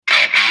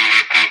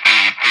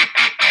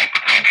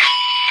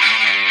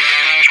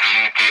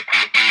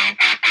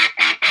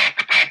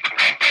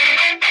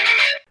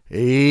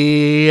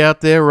Hey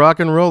out there, rock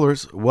and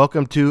rollers.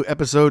 Welcome to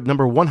episode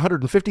number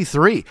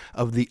 153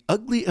 of the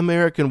Ugly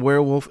American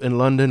Werewolf in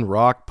London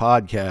Rock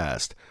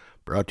Podcast.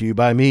 Brought to you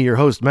by me, your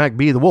host, Mac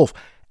B. the Wolf,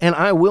 and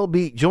I will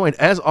be joined,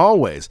 as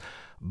always,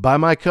 by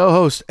my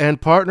co-host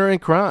and partner in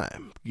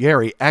crime,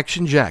 Gary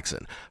Action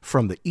Jackson,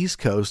 from the East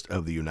Coast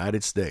of the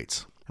United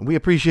States. And we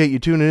appreciate you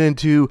tuning in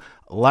to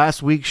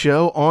last week's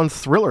show on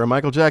Thriller,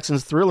 Michael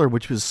Jackson's Thriller,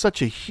 which was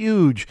such a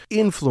huge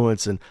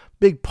influence and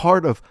big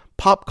part of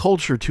pop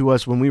culture to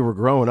us when we were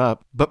growing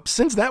up. But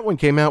since that one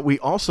came out, we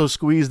also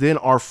squeezed in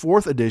our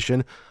fourth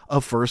edition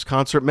of First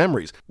Concert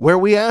Memories, where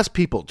we asked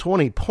people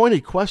 20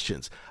 pointed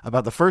questions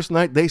about the first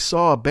night they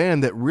saw a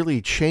band that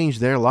really changed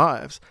their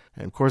lives.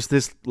 And of course,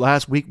 this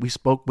last week we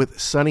spoke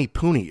with Sonny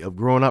Pooney of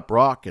Growing Up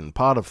Rock and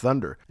Pod of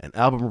Thunder, an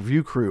album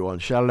review crew on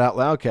Shout It Out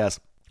Loudcast,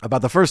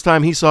 about the first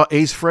time he saw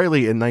Ace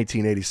Frehley in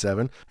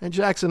 1987, and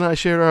Jackson and I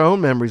shared our own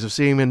memories of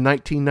seeing him in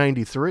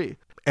 1993.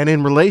 And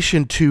in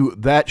relation to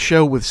that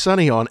show with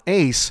Sonny on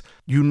Ace,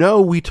 you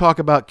know we talk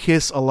about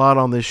Kiss a lot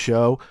on this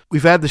show.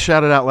 We've had the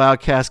Shout It Out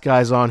Loudcast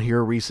guys on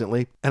here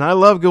recently, and I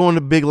love going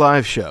to big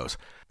live shows.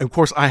 And of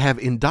course, I have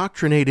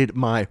indoctrinated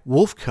my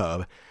wolf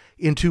cub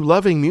into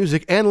loving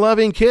music and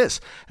loving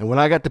Kiss. And when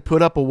I got to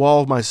put up a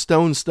wall of my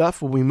Stone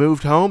stuff when we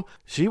moved home,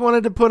 she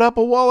wanted to put up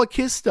a wall of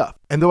Kiss stuff.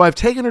 And though I've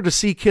taken her to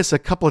see Kiss a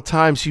couple of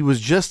times, she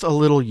was just a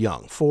little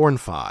young, 4 and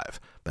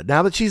 5. But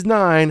now that she's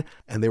 9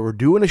 and they were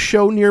doing a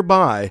show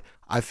nearby,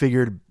 I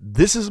figured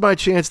this is my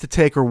chance to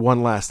take her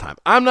one last time.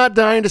 I'm not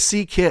dying to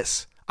see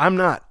Kiss. I'm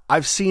not.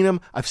 I've seen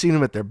them. I've seen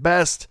them at their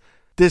best.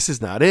 This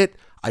is not it.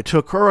 I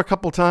took her a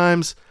couple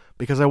times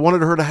because I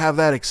wanted her to have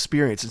that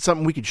experience. It's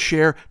something we could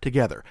share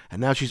together.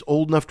 And now she's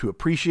old enough to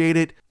appreciate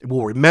it.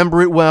 We'll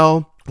remember it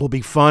well. It'll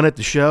be fun at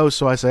the show.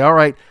 So I say, all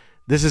right,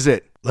 this is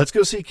it. Let's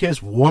go see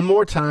Kiss one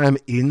more time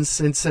in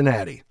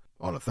Cincinnati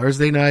on a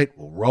Thursday night.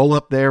 We'll roll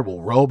up there.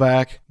 We'll roll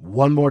back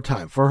one more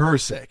time for her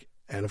sake.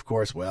 And of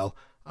course, well,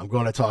 I'm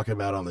going to talk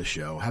about on the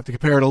show. I have to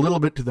compare it a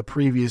little bit to the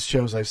previous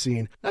shows I've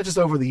seen, not just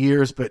over the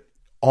years, but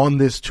on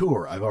this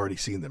tour. I've already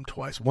seen them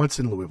twice, once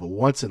in Louisville,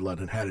 once in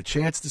London, had a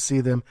chance to see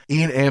them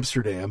in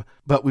Amsterdam,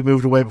 but we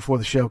moved away before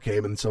the show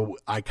came, and so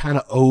I kind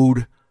of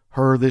owed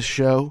her this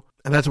show,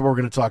 and that's what we're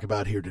going to talk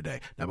about here today.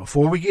 Now,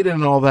 before we get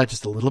into all that,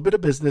 just a little bit of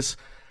business.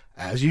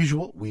 As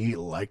usual, we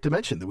like to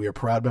mention that we are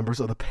proud members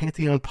of the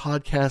Pantheon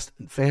Podcast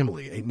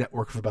family, a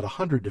network of about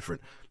 100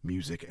 different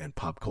music and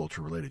pop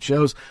culture related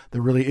shows.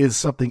 There really is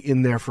something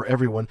in there for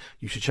everyone.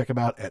 You should check them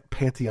out at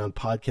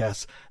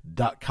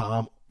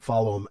pantheonpodcasts.com.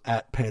 Follow them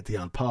at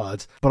Pantheon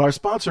Pods. But our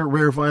sponsor,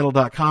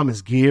 RareVinyl.com,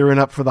 is gearing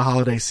up for the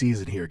holiday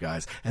season here,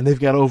 guys. And they've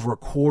got over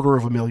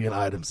 250,000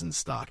 items in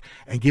stock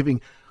and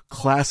giving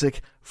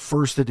classic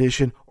first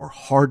edition or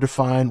hard to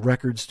find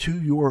records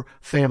to your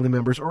family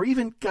members, or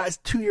even, guys,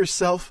 to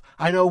yourself.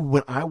 I know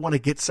when I want to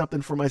get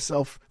something for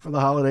myself for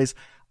the holidays,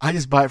 I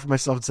just buy it for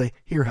myself and say,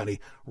 here, honey,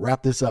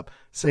 wrap this up.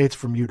 Say it's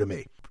from you to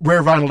me.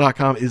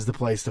 RareVinyl.com is the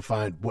place to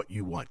find what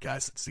you want,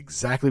 guys. It's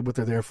exactly what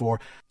they're there for.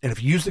 And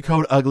if you use the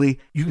code UGLY,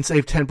 you can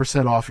save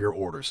 10% off your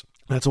orders.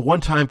 That's a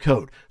one-time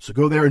code. So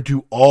go there and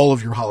do all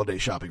of your holiday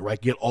shopping,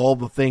 right? Get all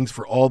the things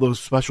for all those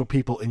special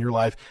people in your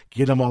life.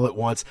 Get them all at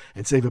once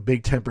and save a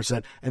big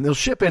 10%. And they'll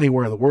ship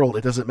anywhere in the world.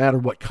 It doesn't matter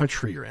what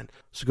country you're in.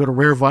 So go to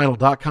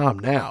RareVinyl.com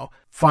now.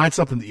 Find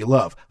something that you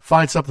love.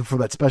 Find something for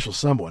that special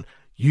someone.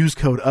 Use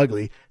code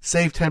UGLY.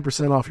 Save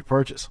 10% off your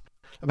purchase.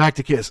 Back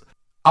to Kiss.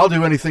 I'll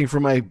do anything for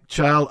my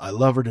child. I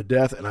love her to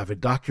death, and I've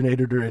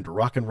indoctrinated her into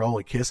rock and roll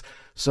and Kiss.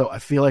 So I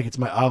feel like it's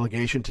my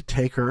obligation to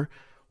take her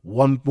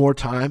one more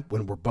time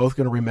when we're both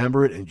going to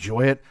remember it,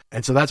 enjoy it.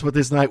 And so that's what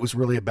this night was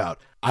really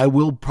about. I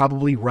will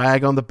probably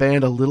rag on the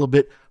band a little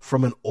bit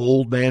from an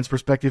old man's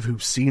perspective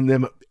who's seen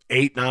them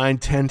 8, 9,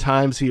 10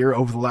 times here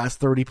over the last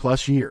 30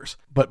 plus years.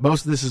 But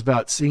most of this is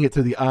about seeing it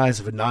through the eyes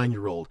of a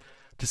 9-year-old,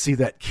 to see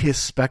that Kiss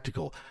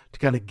spectacle, to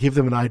kind of give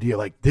them an idea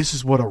like this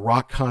is what a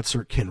rock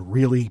concert can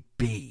really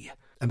be.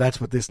 And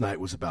that's what this night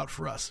was about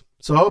for us.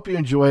 So I hope you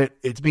enjoy it.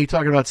 It's me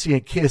talking about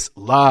seeing Kiss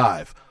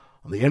live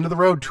on the End of the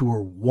Road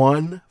tour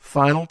one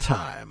final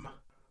time,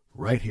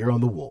 right here on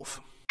The Wolf.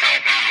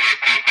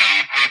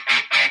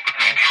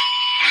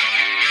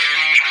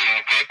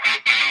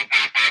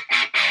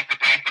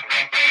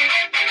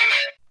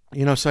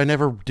 You know, so I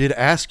never did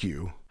ask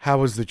you, how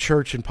was the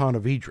church in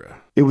Ponte Vedra?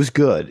 It was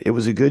good. It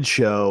was a good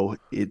show.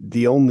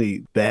 The only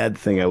bad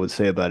thing I would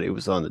say about it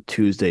was on the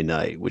Tuesday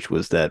night, which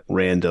was that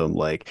random,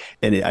 I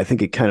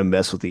think it kind of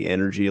messed with the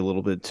energy a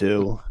little bit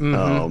too.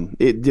 Mm-hmm.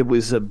 It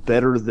was a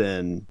better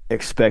than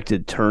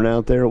expected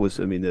turnout there.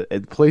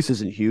 The place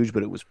isn't huge,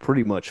 but it was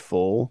pretty much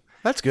full.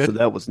 That's good. So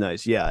that was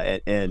nice. Yeah.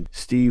 And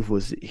Steve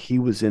was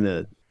in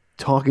a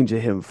talking to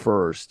him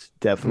first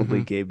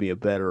definitely gave me a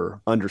better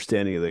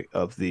understanding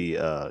of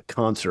the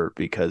concert,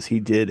 because he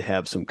did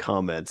have some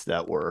comments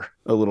that were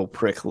a little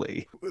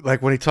prickly.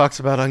 Like when he talks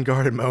about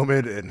Unguarded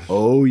Moment and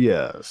oh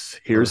yes,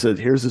 here's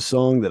a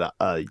song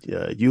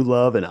that you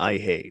love and I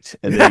hate,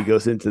 and then he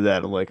goes into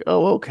that. I'm like,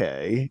 oh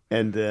okay,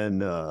 and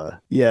then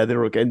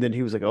and then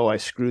he was like, oh, I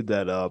screwed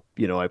that up,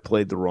 I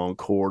played the wrong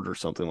chord or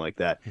something like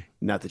that.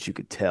 Not that you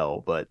could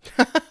tell, but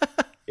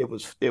it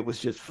was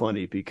just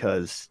funny,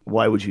 because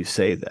why would you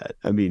say that?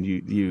 I mean,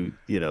 you've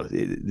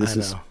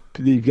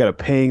got a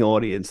paying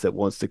audience that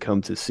wants to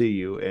come to see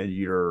you, and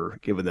you're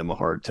giving them a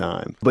hard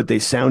time. But they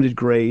sounded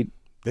great.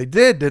 They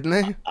did, didn't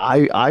they?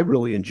 I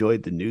really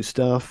enjoyed the new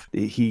stuff.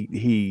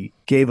 He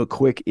gave a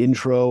quick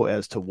intro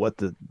as to what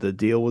the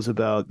deal was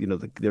about.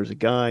 There's a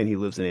guy and he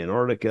lives in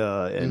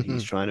Antarctica and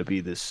he's trying to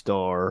be this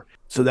star.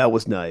 So that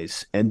was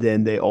nice. And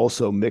then they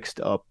also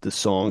mixed up the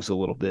songs a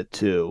little bit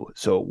too.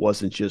 So it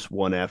wasn't just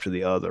one after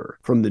the other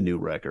from the new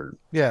record.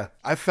 Yeah.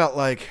 I felt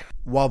like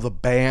while the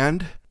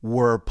band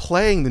were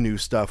playing the new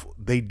stuff,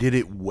 they did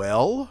it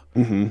well,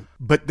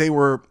 but it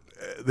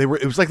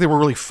was like they were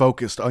really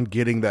focused on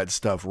getting that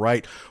stuff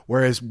right.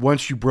 Whereas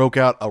once you broke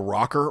out a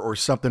rocker or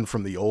something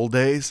from the old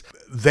days,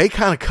 they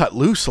kind of cut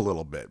loose a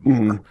little bit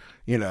more,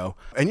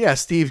 And yeah,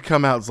 Steve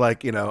come out and was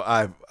like,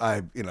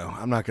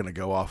 I'm not going to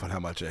go off on how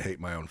much I hate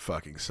my own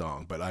fucking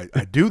song, but I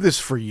do this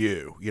for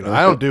you.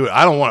 I don't do it.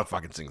 I don't want to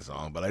fucking sing a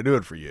song, but I do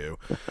it for you.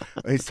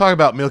 And he's talking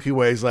about Milky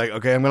Way. He's like,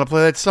 okay, I'm going to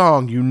play that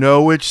song. You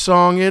know which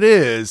song it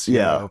is.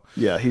 Yeah.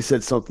 He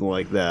said something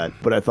like that,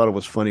 but I thought it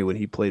was funny when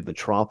he played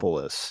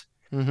Metropolis.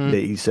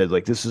 He said,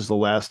 like, this is the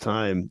last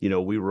time,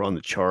 we were on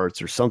the charts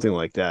or something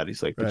like that.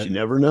 He's like, but you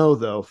never know,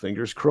 though.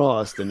 Fingers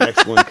crossed. The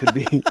next one could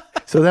be.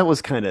 So that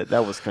was kind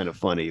of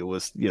funny. It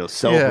was,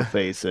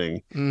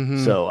 self-effacing.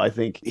 So I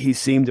think he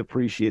seemed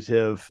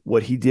appreciative.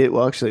 What he did,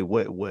 well, actually,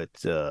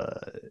 what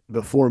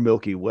before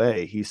Milky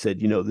Way, he said,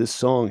 this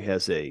song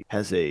has a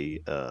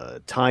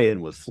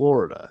tie-in with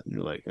Florida. And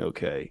you're like,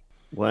 okay,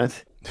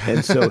 what?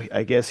 And so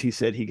I guess he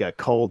said he got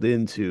called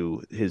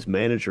into his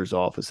manager's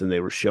office and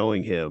they were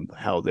showing him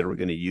how they were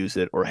going to use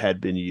it or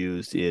had been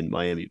used in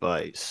Miami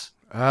Vice.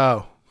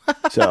 Oh.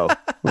 So,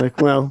 like,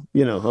 well,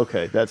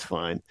 okay, that's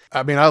fine.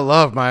 I mean, I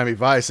love Miami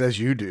Vice, as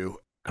you do.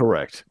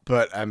 Correct.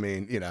 But I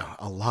mean,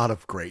 a lot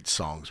of great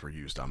songs were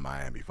used on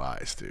Miami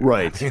Vice too.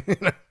 Right. I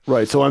mean,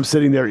 right. So I'm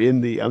sitting there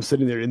in the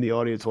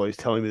audience while he's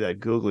telling me that,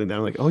 Googling that.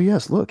 I'm like, oh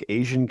yes, look,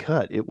 Asian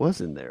Cut. It was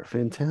in there.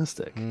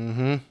 Fantastic.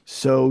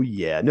 So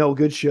yeah, no,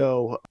 good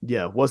show.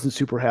 Yeah, wasn't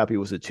super happy it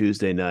was a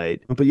Tuesday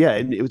night. But yeah,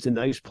 it was a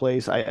nice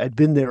place. I'd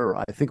been there,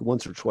 I think,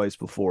 once or twice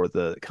before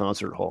the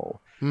concert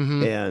hall.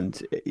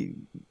 And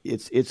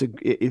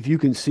if you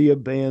can see a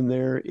band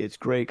there, it's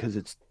great because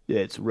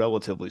it's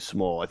relatively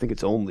small. I think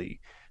it's only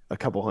a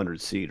couple hundred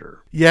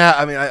seater. Yeah,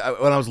 I mean,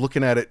 when I was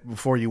looking at it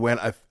before you went,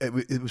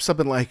 it was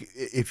something like,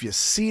 if you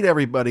seat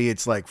everybody,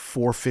 it's like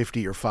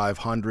 450 or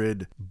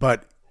 500,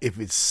 but if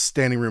it's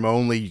standing room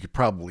only, you could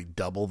probably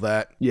double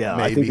that. Yeah,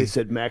 maybe. I think they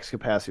said max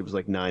capacity was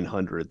like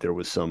 900. There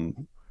was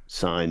some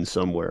sign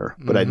somewhere,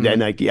 but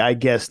I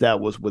guess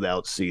that was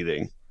without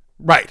seating.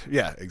 Right.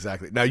 Yeah,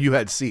 exactly. Now you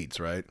had seats,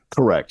 right?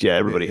 Correct. Yeah,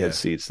 everybody had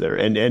seats there,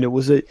 and it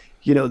was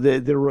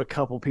there were a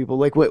couple people,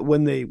 like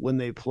when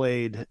they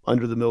played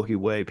Under the Milky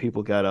Way,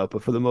 people got up,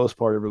 but for the most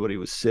part, everybody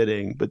was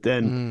sitting. But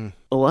then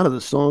a lot of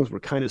the songs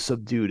were kind of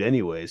subdued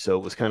anyway, so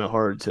it was kind of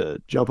hard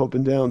to jump up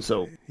and down.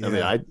 So I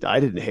mean, I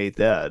didn't hate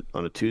that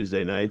on a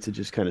Tuesday night to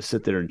just kind of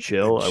sit there and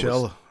chill.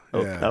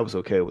 I was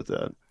okay with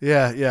that.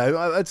 Yeah.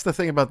 That's the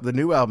thing about the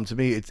new album to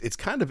me. It's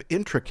kind of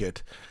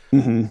intricate.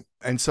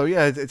 And so,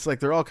 yeah, it's like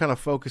they're all kind of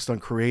focused on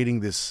creating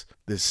this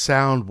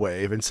sound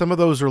wave. And some of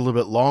those are a little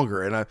bit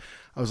longer. And I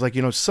was like,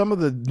 some of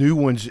the new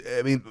ones,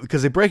 I mean,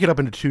 because they break it up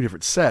into two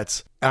different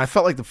sets. And I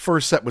felt like the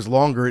first set was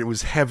longer. It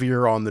was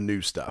heavier on the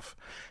new stuff.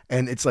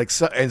 And it's like,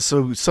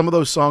 so some of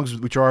those songs,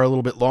 which are a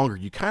little bit longer,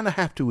 you kind of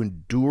have to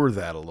endure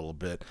that a little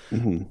bit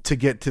to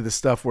get to the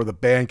stuff where the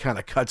band kind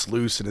of cuts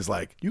loose and is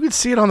like, you can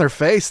see it on their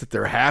face that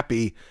they're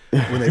happy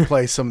when they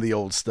play some of the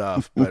old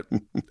stuff. But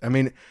I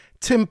mean,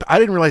 I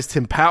didn't realize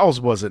Tim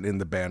Powell's wasn't in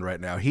the band right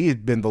now. He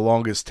had been the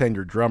longest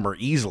tenured drummer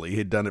easily. He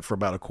had done it for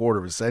about a quarter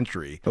of a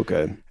century.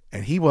 Okay.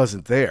 And he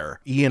wasn't there.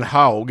 Ian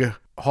Hogg,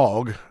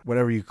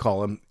 whatever you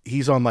call him,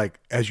 he's on, like,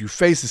 as you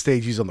face the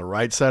stage, he's on the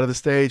right side of the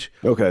stage.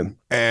 Okay.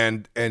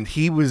 And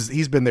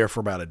he's been there for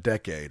about a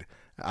decade.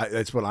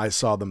 That's when I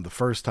saw them the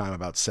first time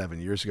about 7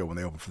 years ago when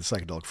they opened for the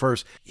Psychedelic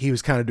Furs. He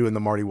was kind of doing the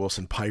Marty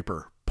Wilson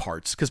Piper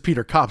parts because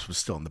Peter Kops was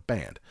still in the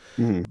band.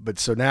 But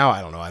so now,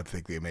 I don't know, I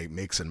think they may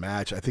mix and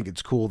match. I think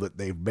it's cool that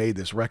they've made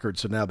this record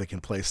so now they can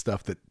play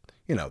stuff that,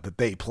 that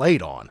they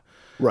played on.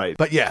 Right.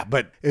 But yeah,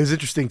 but it was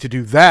interesting to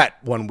do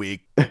that one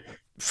week.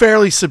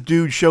 Fairly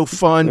subdued show,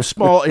 fun,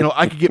 small,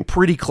 I could get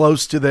pretty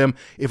close to them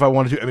if I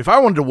wanted to. I mean, if I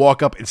wanted to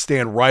walk up and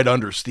stand right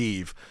under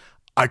Steve,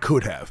 I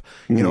could have.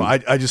 You know,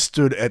 I just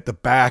stood at the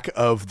back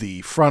of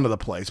the front of the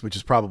place, which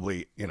is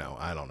probably, you know,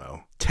 I don't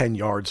know, 10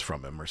 yards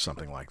from him or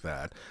something like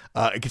that.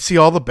 I could see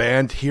all the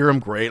band, hear him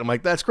great. I'm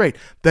like, that's great.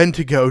 Then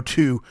to go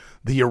to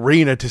the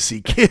arena to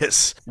see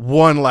Kiss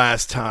one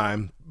last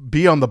time,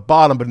 be on the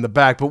bottom but in the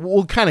back, but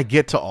we'll kind of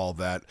get to all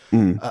that.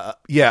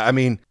 Yeah, I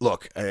mean,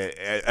 look,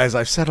 as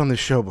I've said on this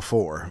show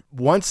before,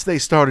 once they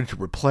started to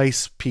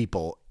replace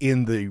people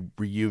in the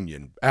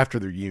reunion, after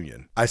the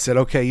reunion, I said,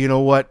 okay, you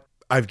know what?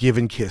 I've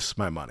given Kiss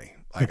my money.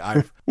 Like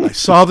I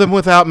saw them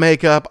without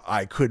makeup.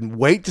 I couldn't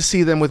wait to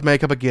see them with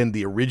makeup again.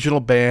 The original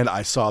band,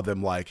 I saw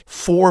them like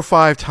 4 or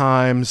 5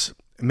 times.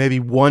 Maybe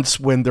once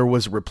when there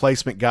was a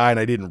replacement guy and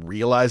I didn't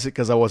realize it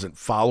because I wasn't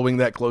following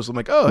that close. I'm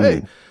like, oh,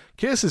 hey,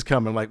 Kiss is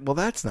coming. I'm like, well,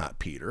 that's not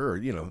Peter, or,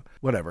 you know,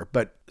 whatever.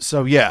 But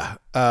so, yeah,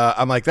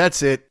 I'm like,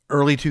 that's it.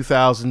 Early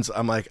 2000s.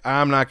 I'm like,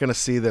 I'm not going to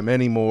see them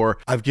anymore.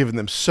 I've given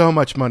them so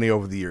much money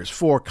over the years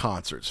for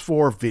concerts,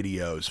 for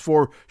videos,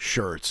 for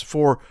shirts,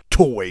 for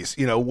toys,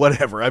 you know,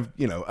 whatever.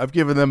 I've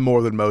given them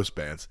more than most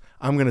bands.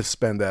 I'm going to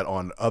spend that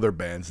on other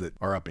bands that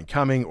are up and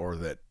coming, or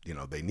that, you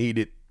know, they need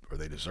it or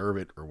they deserve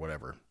it or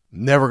whatever.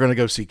 Never going to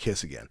go see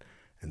Kiss again.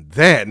 And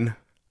then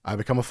I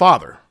become a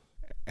father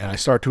and I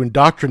start to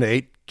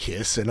indoctrinate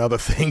Kiss and other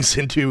things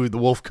into the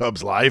Wolf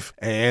Cub's life.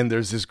 And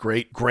there's this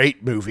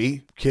great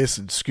movie, Kiss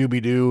and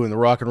Scooby-Doo and the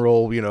rock and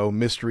roll, you know,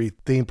 mystery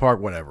theme park,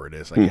 whatever it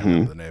is. I can't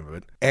remember the name of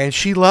it. And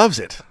she loves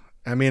it.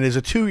 I mean, as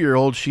a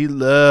 2-year-old, she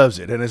loves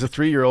it. And as a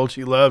 3-year-old,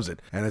 she loves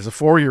it. And as a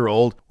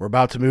 4-year-old, we're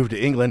about to move to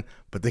England,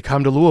 but they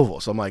come to Louisville.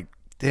 So I'm like,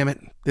 damn it,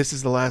 this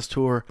is the last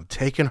tour. I'm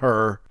taking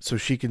her so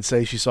she can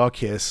say she saw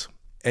Kiss.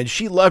 And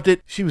she loved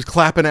it. She was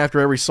clapping after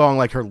every song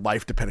like her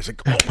life depended. She's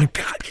like, oh my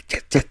God,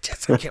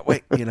 yes, I can't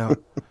wait, you know.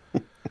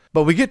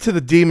 But we get to the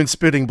demon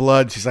spitting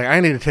blood. She's like, I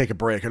need to take a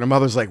break. And her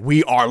mother's like,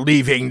 we are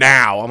leaving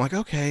now. I'm like,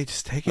 okay,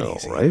 just take it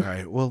easy. Right. All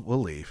right, we'll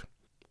leave.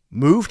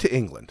 Move to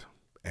England.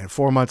 And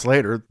 4 months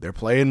later, they're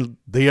playing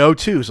the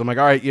O2. So I'm like,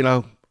 all right, you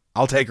know,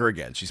 I'll take her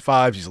again. She's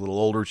 5. She's a little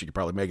older. She could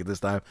probably make it this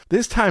time.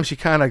 This time she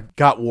kind of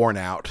got worn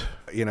out,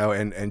 you know,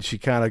 and she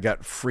kind of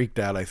got freaked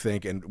out, I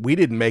think. And we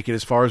didn't make it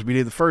as far as we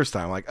did the first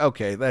time. Like,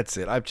 okay, that's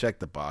it. I've checked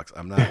the box.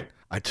 I'm not.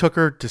 I took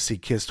her to see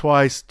Kiss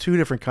twice, 2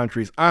 different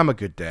countries. I'm a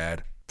good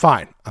dad.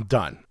 Fine. I'm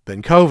done.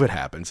 Then COVID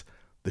happens.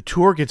 The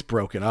tour gets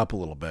broken up a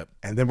little bit.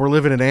 And then we're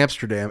living in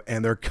Amsterdam,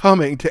 and they're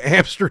coming to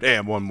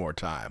Amsterdam one more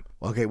time.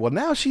 Okay, well,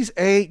 now she's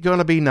 8, going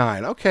to be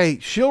 9. Okay,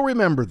 she'll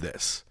remember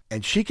this.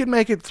 And she can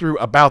make it through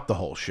about the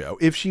whole show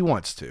if she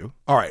wants to.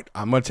 All right,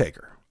 I'm going to take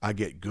her. I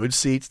get good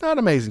seats, not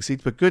amazing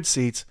seats, but good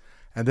seats.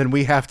 And then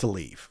we have to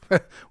leave.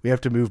 We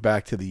have to move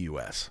back to the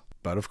U.S.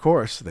 But of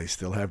course, they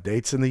still have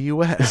dates in the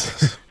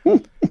U.S.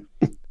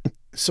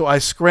 So I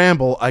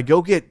scramble. I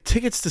go get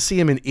tickets to see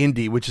him in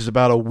Indy, which is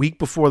about a week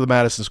before the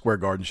Madison Square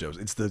Garden shows.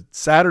 It's the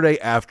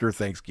Saturday after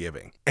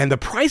Thanksgiving. And the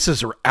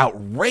prices are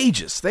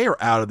outrageous. They are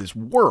out of this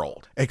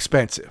world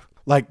expensive.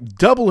 Like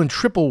double and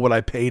triple what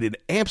I paid in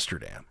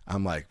Amsterdam.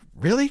 I'm like,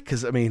 really?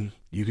 Because, I mean,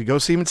 you could go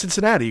see him in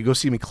Cincinnati. You could go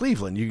see him in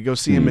Cleveland. You could go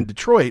see him in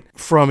Detroit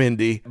from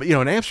Indy. But, you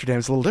know, in Amsterdam,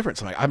 it's a little different.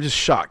 So I'm just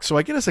shocked. So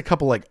I get us a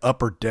couple, like,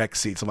 upper deck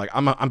seats. I'm like,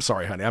 I'm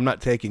sorry, honey. I'm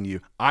not taking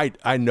you.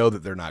 I know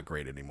that they're not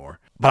great anymore.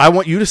 But I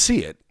want you to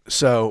see it.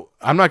 So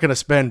I'm not going to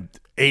spend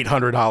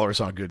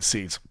 $800 on good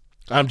seats.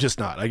 I'm just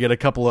not. I get a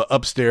couple of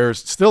upstairs,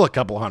 still a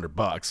couple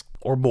 $100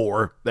 or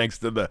more, thanks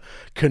to the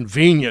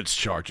convenience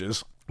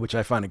charges, which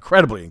I find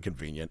incredibly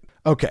inconvenient.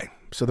 Okay,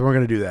 so then we're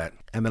going to do that.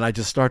 And then I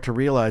just start to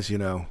realize, you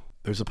know,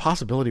 there's a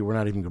possibility we're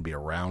not even going to be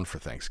around for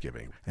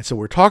Thanksgiving. And so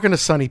we're talking to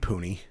Sonny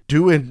Pooney,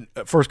 doing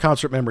First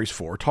Concert Memories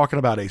 4, talking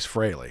about Ace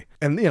Frehley.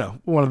 And, you know,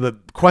 one of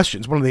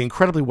the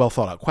incredibly well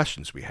thought out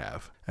questions we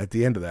have at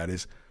the end of that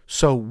is,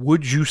 so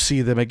would you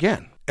see them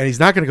again? And he's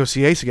not going to go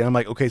see Ace again. I'm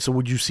like, okay, so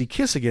would you see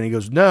Kiss again? He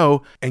goes,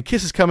 no. And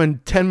Kiss is coming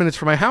 10 minutes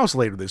from my house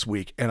later this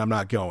week, and I'm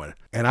not going.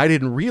 And I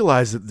didn't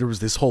realize that there was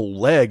this whole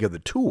leg of the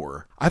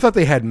tour. I thought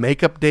they had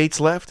makeup dates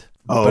left.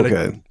 Oh,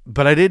 okay.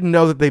 But I didn't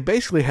know that they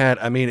basically had,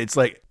 I mean, it's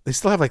like, they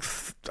still have like,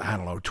 I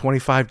don't know,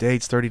 25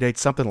 dates, 30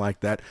 dates, something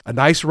like that. A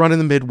nice run in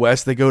the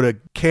Midwest. They go to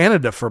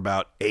Canada for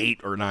about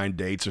 8 or 9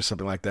 dates or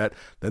something like that.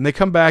 Then they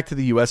come back to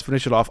the U.S.,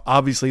 finish it off.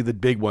 Obviously, the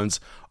big ones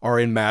are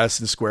in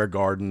Madison Square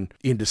Garden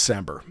in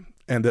December.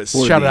 And the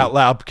Shout It Out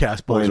Loud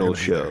cast final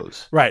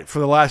shows. Right, for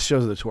the last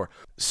shows of the tour.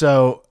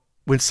 So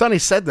when Sonny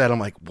said that, I'm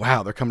like,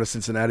 wow, they're coming to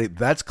Cincinnati.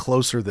 That's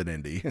closer than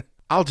Indy.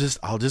 I'll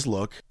just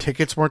look.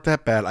 Tickets weren't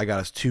that bad. I got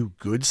us 2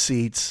 good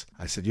seats.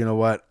 I said, you know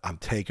what? I'm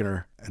taking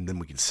her, and then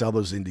we can sell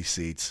those Indy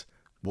seats.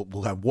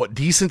 We'll have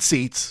decent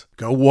seats.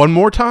 Go one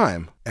more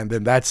time, and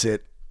then that's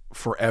it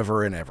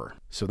forever and ever.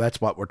 So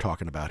that's what we're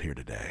talking about here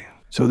today.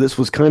 So this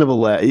was kind of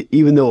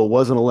even though it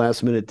wasn't a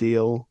last minute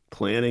deal,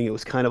 planning, it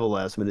was kind of a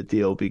last minute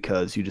deal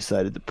because you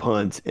decided to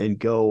punt and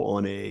go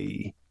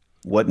on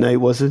what night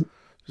was it?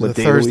 What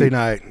day? Thursday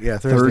night. Yeah,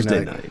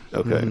 Thursday night.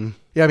 Okay. Mm-hmm.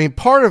 Yeah, I mean,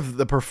 part of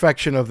the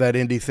perfection of that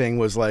indie thing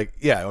was like,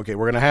 yeah, okay,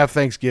 we're going to have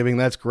Thanksgiving.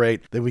 That's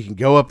great. Then we can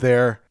go up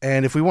there.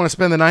 And if we want to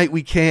spend the night,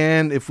 we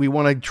can. If we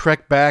want to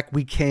trek back,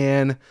 we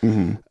can.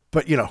 Mm-hmm.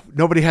 But,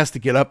 nobody has to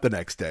get up the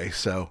next day,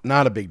 so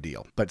not a big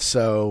deal. But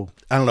so,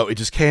 I don't know, it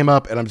just came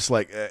up, and I'm just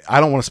like, I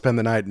don't want to spend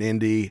the night in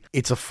Indy.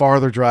 It's a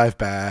farther drive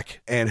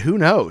back, and who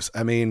knows?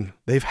 I mean,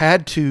 they've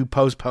had to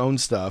postpone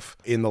stuff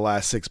in the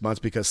last 6 months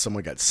because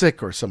someone got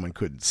sick or someone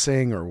couldn't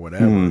sing or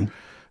whatever.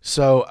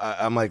 So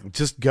I'm like,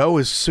 just go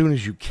as soon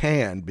as you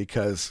can,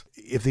 because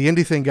if the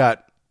Indy thing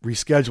got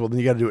rescheduled, then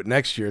you got to do it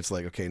next year. It's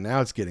like, okay, now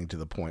it's getting to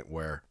the point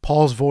where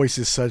Paul's voice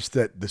is such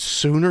that the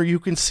sooner you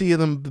can see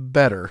them, the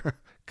better.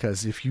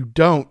 Because if you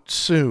don't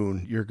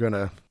soon, you're going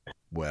to,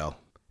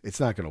 it's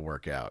not going to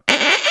work out.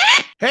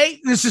 Hey,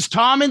 this is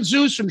Tom and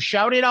Zeus from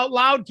Shout It Out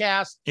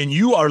Loudcast. And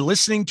you are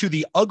listening to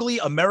the Ugly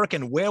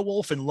American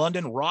Werewolf in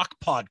London Rock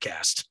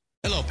podcast.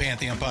 Hello,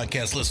 Pantheon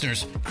podcast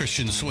listeners.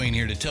 Christian Swain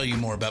here to tell you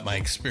more about my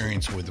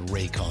experience with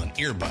Raycon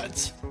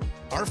earbuds.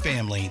 Our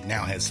family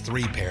now has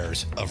 3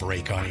 pairs of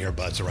Raycon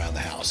earbuds around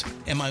the house,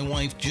 and my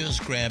wife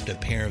just grabbed a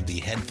pair of the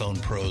Headphone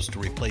Pros to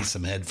replace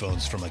some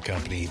headphones from a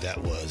company that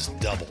was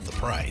double the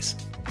price.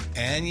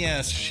 And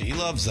yes, she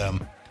loves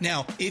them.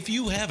 Now, if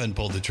you haven't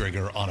pulled the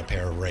trigger on a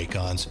pair of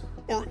Raycons,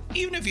 or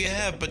even if you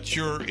have, but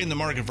you're in the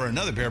market for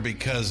another pair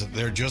because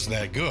they're just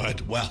that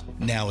good, well,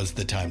 now is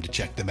the time to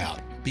check them out,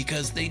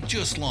 because they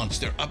just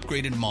launched their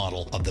upgraded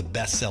model of the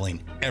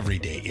best-selling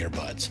everyday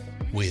earbuds.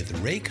 With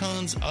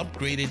Raycon's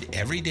upgraded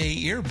everyday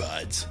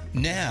earbuds,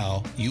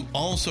 now you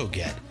also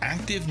get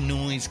active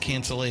noise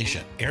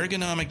cancellation,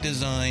 ergonomic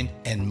design,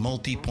 and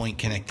multi-point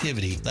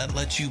connectivity that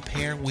lets you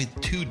pair with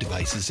 2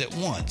 devices at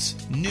once.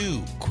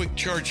 New quick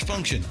charge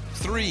function,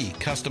 3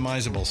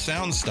 customizable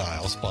sound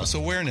styles, plus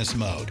awareness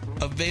mode.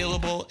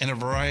 Available in a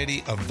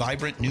variety of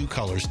vibrant new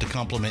colors to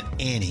complement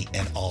any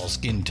and all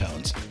skin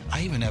tones.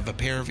 I even have a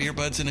pair of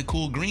earbuds in a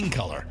cool green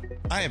color.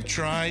 I have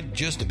tried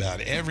just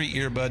about every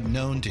earbud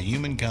known to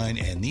humankind,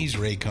 and these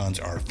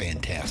Raycons are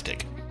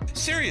fantastic.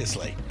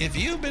 Seriously, if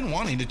you've been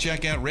wanting to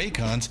check out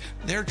Raycons,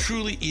 there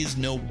truly is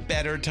no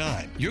better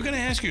time. You're going to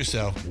ask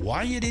yourself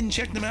why you didn't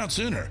check them out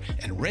sooner,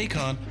 and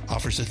Raycon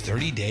offers a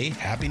 30-day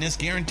happiness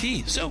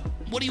guarantee. So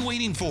what are you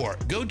waiting for?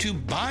 Go to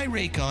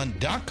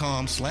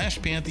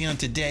buyraycon.com/Pantheon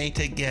today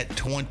to get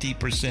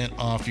 20%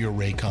 off your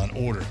Raycon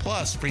order,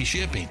 plus free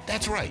shipping.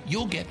 That's right,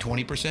 you'll get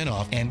 20%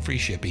 off and free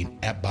shipping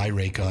at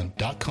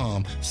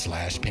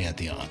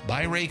buyraycon.com/Pantheon.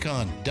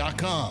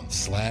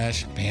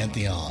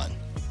 buyraycon.com/Pantheon.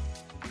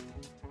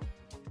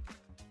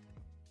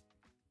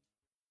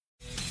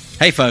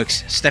 Hey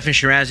folks, Stefan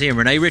Shirazi and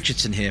Renee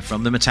Richardson here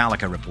from the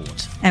Metallica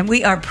Report. And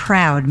we are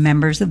proud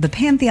members of the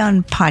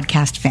Pantheon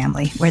podcast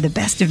family, where the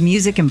best of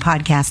music and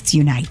podcasts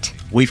unite.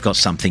 We've got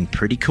something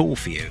pretty cool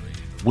for you.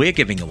 We're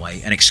giving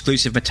away an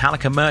exclusive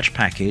Metallica merch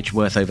package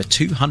worth over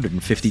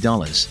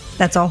 $250.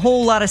 That's a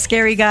whole lot of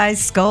Scary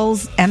Guys,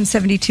 Skulls,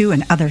 M72,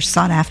 and other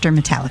sought-after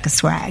Metallica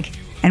swag.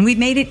 And we've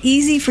made it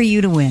easy for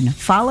you to win.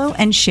 Follow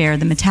and share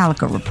the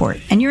Metallica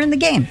Report, and you're in the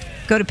game.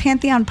 Go to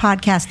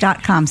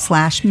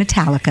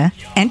pantheonpodcast.com/Metallica,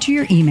 enter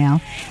your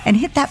email, and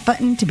hit that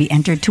button to be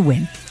entered to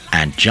win.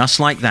 And just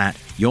like that,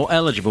 you're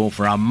eligible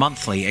for our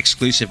monthly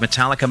exclusive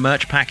Metallica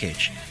merch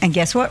package. And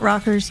guess what,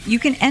 rockers? You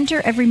can enter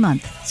every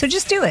month, so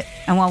just do it.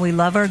 And while we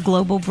love our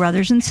global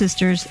brothers and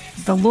sisters,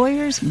 the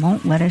lawyers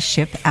won't let us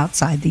ship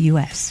outside the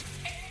U.S.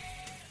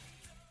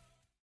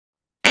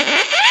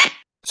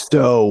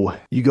 So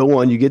you go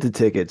on, you get the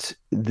tickets.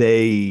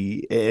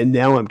 And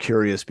now I'm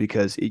curious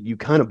because you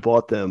kind of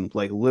bought them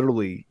like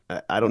literally,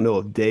 I don't know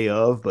if day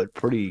of, but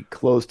pretty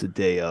close to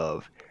day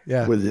of.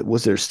 Yeah.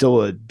 Was there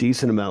still a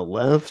decent amount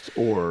left,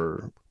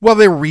 or? Well,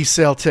 they were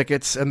resale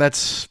tickets, and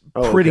that's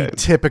pretty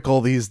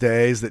typical these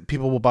days, that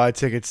people will buy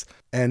tickets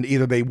and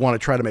either they want to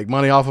try to make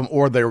money off them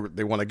or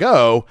they want to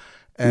go.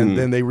 And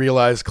then they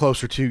realize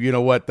closer to, you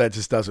know what, that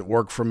just doesn't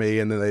work for me.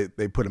 And then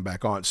they put them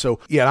back on. So,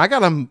 yeah, I got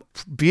them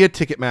via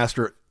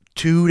Ticketmaster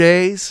 2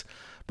 days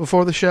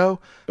before the show,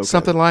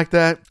 something like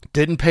that.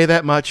 Didn't pay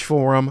that much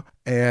for them.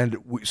 And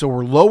so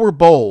we're lower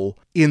bowl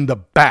in the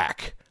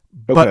back,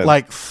 but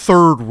like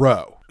third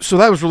row. So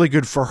that was really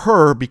good for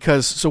her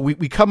because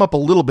we come up a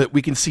little bit.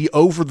 We can see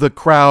over the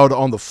crowd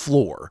on the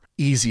floor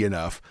easy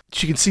enough.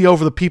 She can see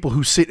over the people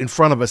who sit in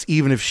front of us,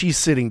 even if she's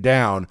sitting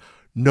down.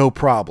 No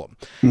problem.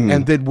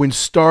 And then when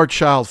Star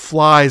Child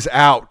flies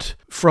out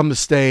from the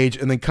stage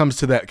and then comes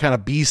to that kind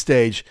of B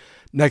stage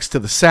next to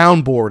the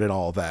soundboard and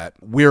all that,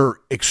 we're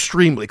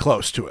extremely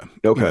close to him.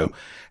 Okay. You know?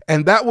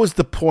 And that was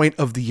the point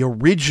of the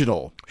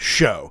original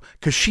show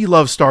because she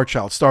loves Star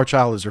Child. Star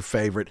Child is her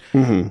favorite.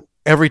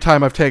 Every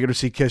time I've taken her to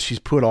see Kiss, she's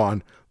put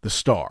on the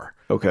Star.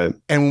 Okay.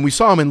 And when we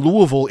saw him in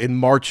Louisville in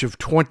March of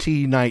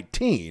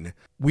 2019,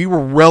 we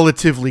were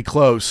relatively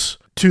close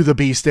to the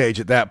B stage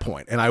at that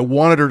point. And I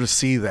wanted her to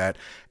see that.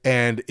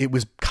 And it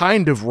was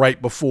kind of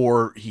right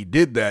before he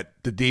did that.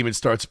 The demon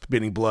starts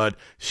spitting blood.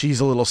 She's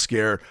a little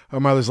scared. Her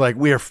mother's like,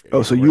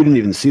 so you didn't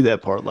even see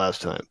that part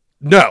last time?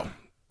 No.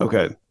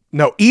 Okay.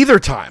 No, either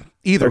time.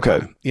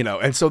 Time. You know,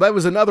 and so that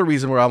was another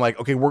reason where I'm like,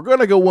 okay, we're going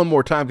to go one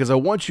more time because I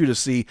want you to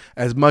see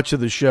as much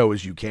of the show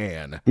as you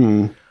can.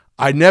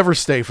 I never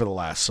stay for the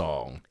last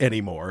song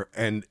anymore,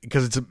 and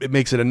because it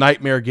makes it a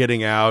nightmare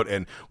getting out,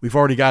 and we've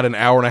already got an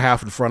hour and a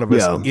half in front of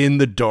us in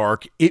the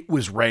dark. It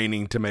was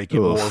raining to make it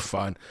more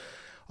fun.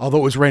 Although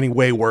it was raining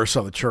way worse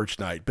on the church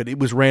night, but it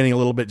was raining a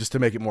little bit just to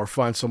make it more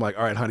fun. So I'm like,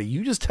 all right, honey,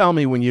 you just tell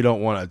me when you don't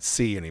want to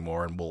see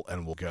anymore, and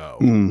we'll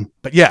go.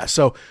 But yeah,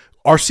 so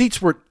our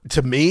seats were,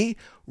 to me,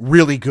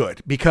 really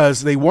good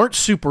because they weren't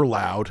super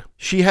loud.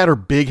 She had her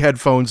big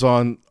headphones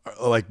on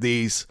like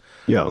these.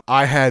 Yeah,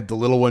 I had the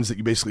little ones that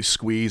you basically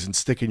squeeze and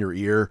stick in your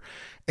ear.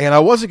 And I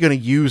wasn't going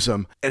to use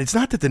them. And it's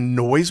not that the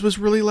noise was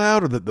really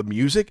loud or the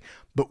music,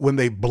 but when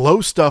they blow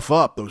stuff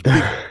up, those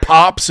big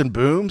pops and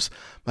booms,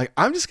 like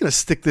I'm just going to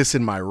stick this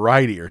in my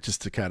right ear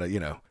just to kind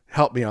of,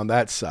 help me on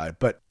that side.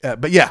 But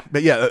yeah,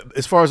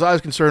 as far as I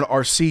was concerned,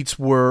 our seats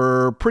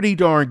were pretty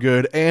darn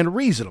good and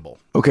reasonable.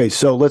 Okay,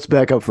 so let's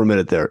back up for a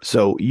minute there.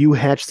 So you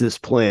hatch this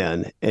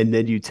plan, and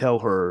then you tell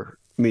her,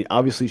 I mean,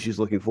 obviously she's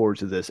looking forward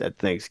to this at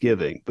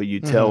Thanksgiving, but you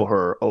tell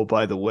her, oh,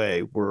 by the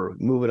way, we're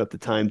moving up the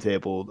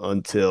timetable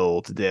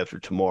until the day after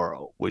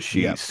tomorrow. Was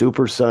she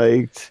super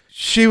psyched?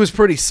 She was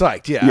pretty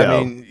psyched. Yeah. I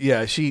mean,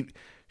 yeah, she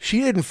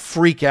didn't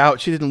freak out.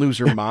 She didn't lose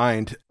her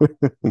mind.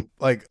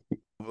 like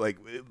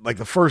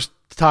the first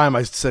time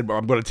I said, well,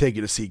 I'm going to take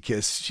you to see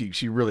Kiss,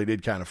 she really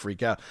did kind of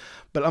freak out.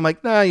 But I'm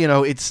like, nah,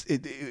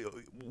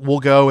 we'll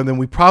go. And then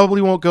we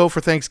probably won't go for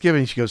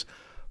Thanksgiving. She goes,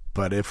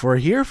 but if we're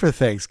here for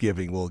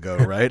Thanksgiving, we'll go,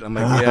 right? I'm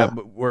like, yeah,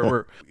 but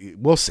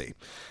we'll see,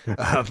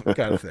 kind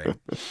of thing.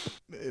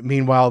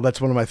 Meanwhile,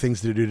 that's one of my things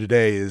to do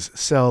today is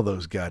sell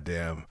those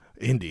goddamn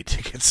indie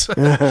tickets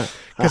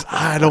because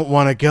I don't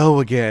want to go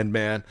again,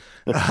 man.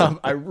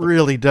 I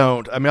really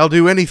don't. I mean, I'll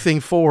do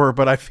anything for her,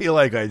 but I feel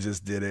like I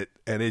just did it,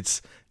 and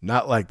it's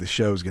not like the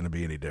show's going to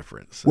be any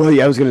different. So. Well,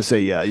 yeah, I was going to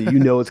say,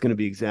 it's going to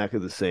be exactly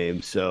the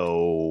same.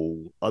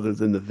 So other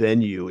than the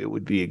venue, it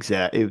would be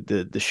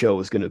the show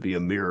is going to be a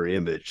mirror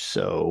image.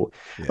 So,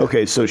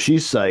 okay. So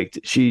she's psyched.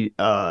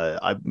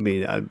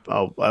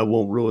 I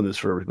won't ruin this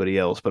for everybody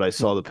else, but I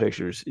saw the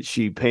pictures.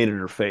 She painted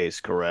her face,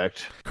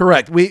 correct?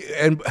 Correct. We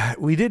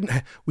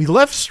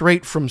left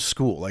straight from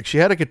school. Like she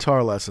had a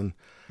guitar lesson.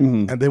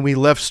 And then we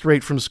left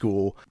straight from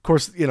school. Of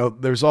course,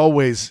 there's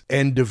always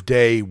end of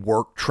day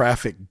work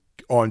traffic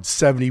on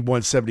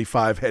 71,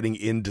 75 heading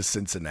into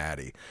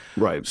Cincinnati.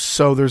 Right.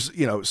 So there's,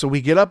 so we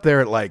get up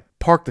there at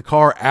park the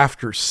car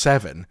after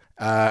 7,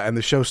 and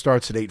the show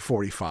starts at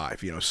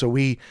 8:45, so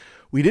we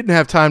didn't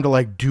have time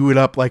to do it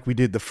up like we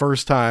did the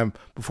first time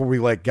before we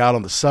got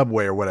on the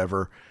subway or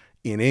whatever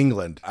in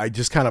England. I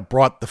just kind of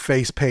brought the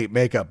face paint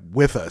makeup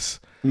with us.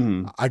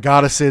 I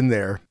got us in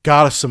there,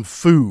 got us some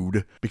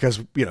food because,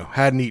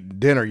 hadn't eaten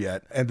dinner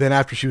yet. And then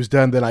after she was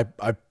done, then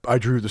I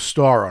drew the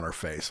star on her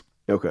face.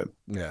 Okay.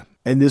 Yeah.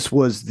 And this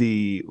was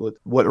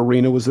what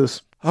arena was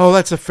this? Oh,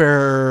 that's a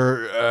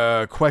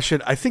fair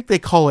question. I think they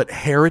call it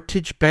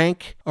Heritage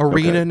Bank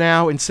Arena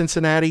now in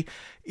Cincinnati.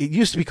 It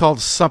used to be called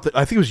something,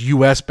 I think it was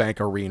US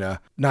Bank Arena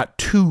not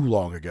too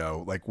long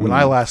ago, when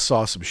I last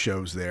saw some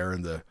shows there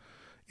in the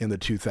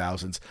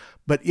 2000s.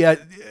 But yeah,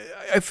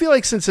 I feel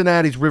like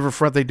Cincinnati's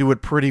Riverfront, they do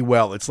it pretty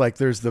well. It's like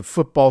there's the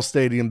football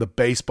stadium, the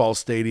baseball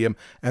stadium,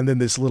 and then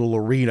this little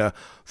arena.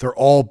 They're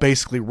all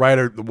basically right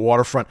at the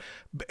waterfront.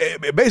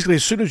 Basically,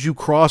 as soon as you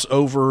cross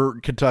over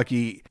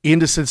Kentucky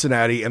into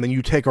Cincinnati and then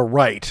you take a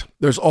right,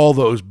 there's all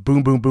those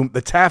boom, boom, boom.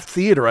 The Taft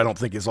Theater, I don't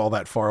think, is all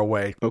that far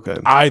away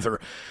either,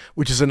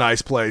 which is a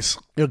nice place.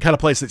 Kind of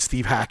place that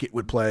Steve Hackett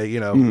would play,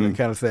 that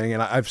kind of thing.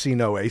 And I've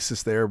seen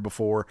Oasis there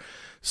before.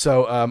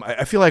 So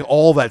I feel like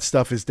all that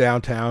stuff is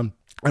downtown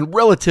and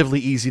relatively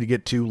easy to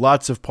get to,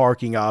 lots of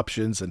parking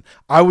options. And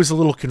I was a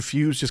little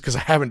confused just because I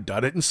haven't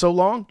done it in so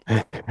long.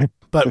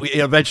 But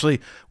eventually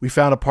we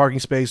found a parking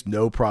space,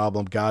 no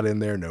problem. Got in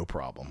there, no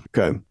problem.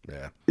 Okay.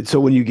 Yeah.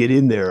 So when you get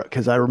in there,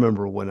 because I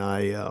remember when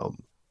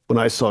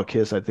I saw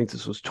Kiss, I think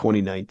this was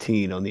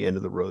 2019 on the End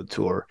of the Road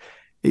tour,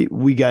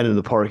 we got in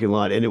the parking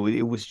lot and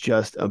it was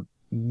just a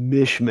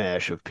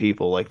mishmash of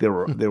people. There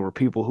were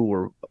people who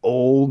were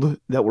old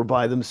that were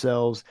by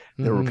themselves.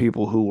 There were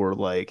people who were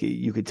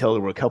you could tell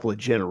there were a couple of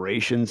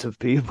generations of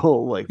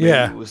people.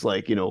 It was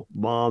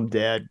mom,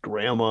 dad,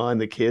 grandma, and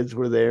the kids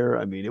were there.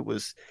 I mean, it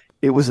was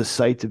a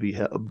sight to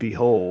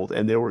behold.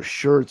 And there were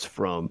shirts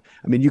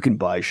you can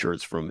buy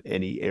shirts from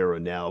any era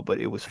now,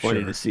 but it was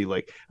funny to see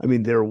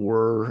there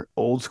were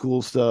old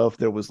school stuff.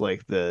 There was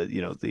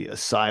the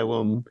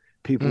Asylum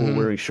people were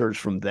wearing shirts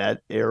from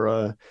that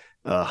era.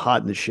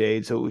 Hot in the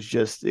Shade. So it was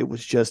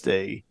just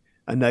a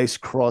nice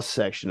cross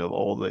section of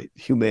all the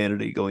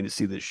humanity going to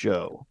see this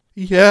show.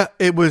 Yeah,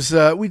 it was.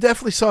 We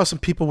definitely saw some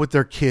people with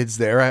their kids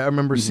there. I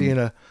remember seeing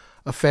a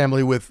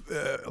family with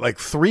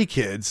 3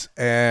 kids,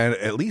 and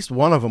at least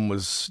one of them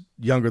was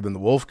younger than the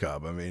Wolf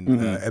Cub. I mean,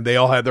 and they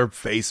all had their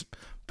faces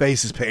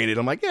painted.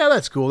 I'm like, yeah,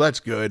 that's cool. That's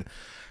good.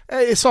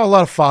 I saw a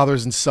lot of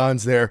fathers and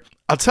sons there.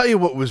 I'll tell you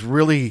what was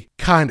really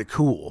kind of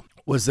cool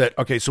was that,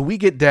 okay, so we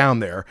get down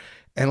there.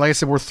 And like I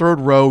said, we're third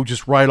row,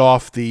 just right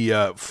off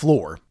the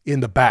floor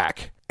in the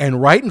back.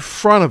 And right in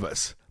front of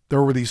us,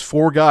 there were these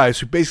 4 guys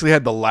who basically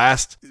had the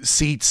last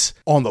seats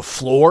on the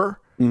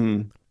floor.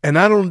 And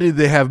not only did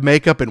they have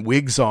makeup and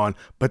wigs on,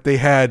 but they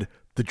had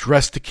the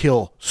Dress to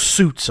Kill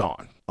suits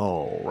on.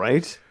 Oh,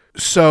 right.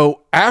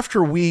 So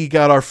after we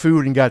got our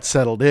food and got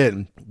settled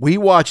in, we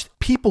watched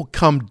people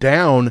come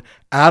down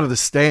out of the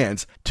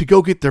stands to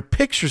go get their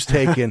pictures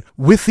taken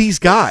with these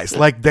guys.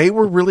 Like they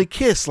were really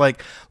Kiss,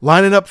 like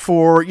lining up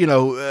for,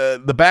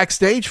 the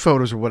backstage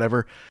photos or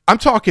whatever. I'm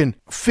talking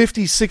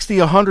 50, 60,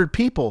 100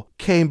 people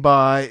came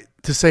by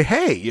to say,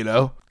 hey,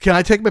 can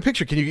I take my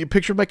picture? Can you get a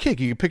picture of my kid?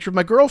 Can you get a picture of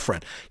my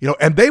girlfriend?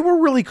 And they were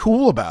really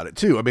cool about it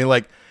too. I mean,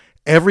 like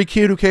every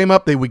kid who came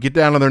up, they would get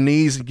down on their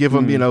knees and give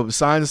them,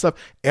 signs and stuff.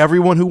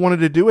 Everyone who wanted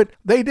to do it,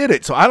 they did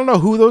it. So I don't know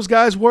who those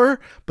guys were,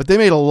 but they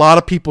made a lot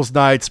of people's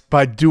nights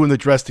by doing the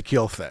Dress to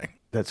Kill thing.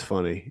 That's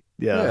funny.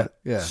 Yeah.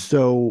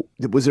 So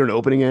was there an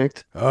opening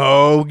act?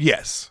 Oh,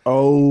 yes.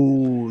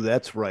 Oh,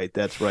 that's right.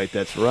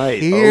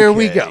 Here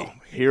we go.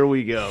 Here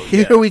we go.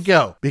 Here we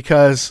go.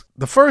 Because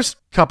the first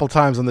couple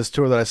times on this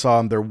tour that I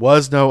saw him, there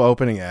was no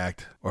opening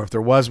act. Or if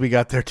there was, we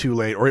got there too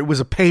late. Or it was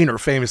a painter,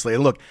 famously.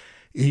 And look,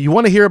 you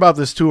want to hear about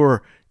this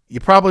tour,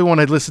 you probably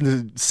want to listen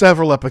to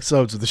several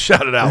episodes of the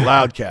Shout It Out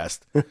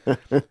Loudcast,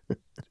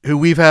 who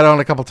we've had on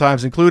a couple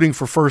times, including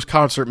for First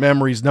Concert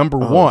Memories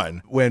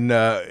 #1, when,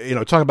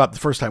 talking about the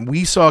first time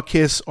we saw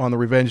Kiss on the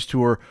Revenge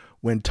Tour,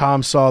 when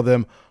Tom saw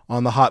them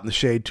on the Hot in the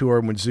Shade tour,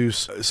 and when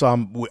Zeus saw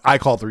them, I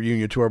call it the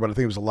Reunion Tour, but I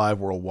think it was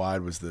Alive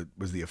Worldwide was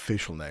the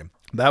official name.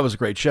 That was a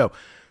great show.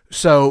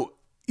 So,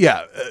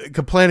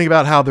 complaining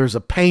about how there's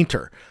a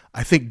painter.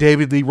 I think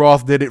David Lee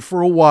Roth did it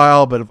for a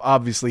while, but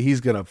obviously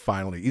he's going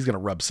to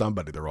rub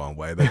somebody the wrong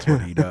way. That's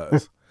what he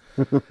does.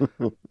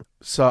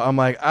 So I'm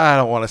like, I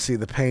don't want to see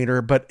the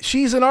painter, but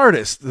she's an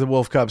artist, the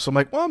Wolf Cub. So I'm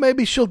like, well,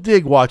 maybe she'll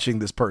dig watching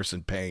this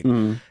person paint.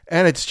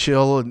 And it's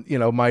chill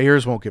and, my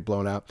ears won't get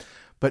blown out.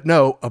 But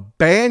no, a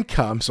band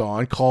comes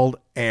on called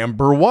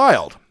Amber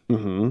Wild.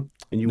 Mm-hmm.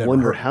 And you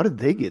wonder, how did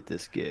they get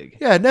this gig?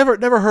 Yeah,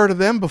 never heard of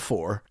them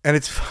before. And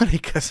it's funny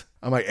because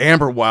I'm like,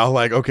 Amber Wild,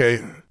 like,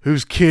 okay,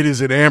 whose kid is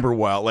it Amber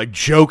Wild? Like,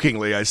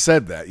 jokingly, I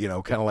said that,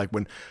 kind of like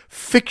when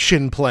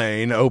Fiction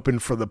Plane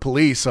opened for the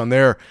Police on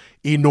their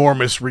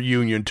enormous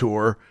reunion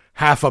tour,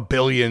 500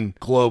 million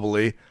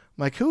globally. I'm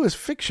like, who is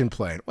Fiction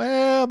Plane?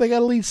 Well, they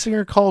got a lead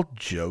singer called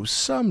Joe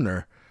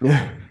Sumner.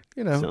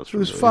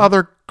 Whose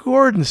father,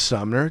 Gordon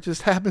Sumner,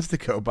 just happens to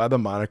go by the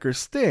moniker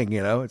Sting.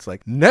 It's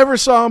like, never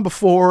saw him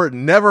before,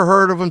 never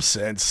heard of him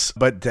since,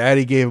 but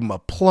Daddy gave him a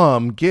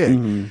plum gig.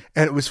 And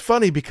it was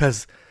funny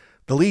because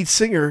the lead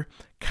singer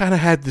kind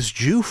of had this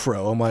Jew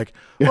fro. I'm like,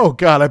 oh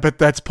God, I bet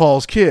that's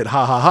Paul's kid.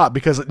 Ha ha ha.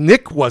 Because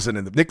Nick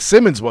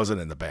Simmons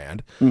wasn't in the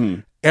band.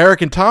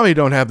 Eric and Tommy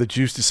don't have the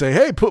juice to say,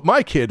 hey, put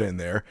my kid in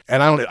there.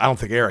 And I don't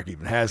think Eric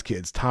even has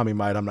kids. Tommy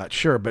might, I'm not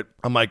sure. But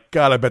I'm like,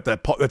 God, I bet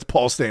that's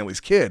Paul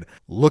Stanley's kid.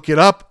 Look it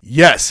up.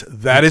 Yes,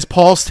 that is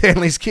Paul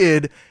Stanley's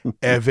kid,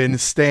 Evan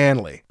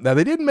Stanley. Now,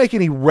 they didn't make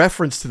any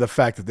reference to the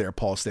fact that they're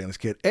Paul Stanley's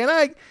kid.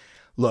 And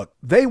look,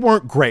 they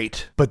weren't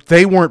great, but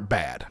they weren't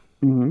bad.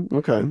 Mm-hmm.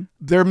 Okay.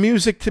 Their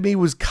music to me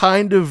was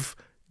kind of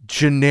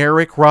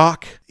generic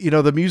rock.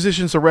 The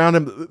musicians around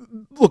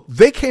him, look,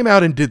 they came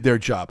out and did their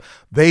job.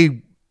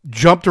 They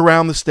jumped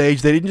around the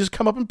stage. They didn't just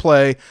come up and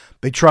play.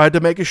 They tried to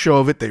make a show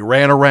of it. They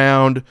ran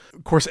around.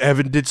 Of course,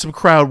 Evan did some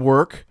crowd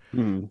work,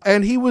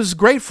 and he was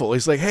grateful.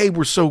 He's like, hey,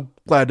 we're so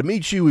glad to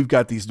meet you. We've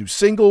got these new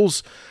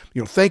singles.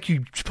 Thank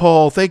you,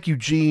 Paul. Thank you,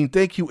 Gene.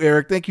 Thank you,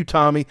 Eric. Thank you,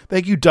 Tommy.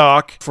 Thank you,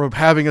 Doc, for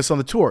having us on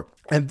the tour.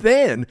 And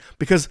then,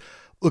 because,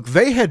 look,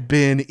 they had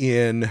been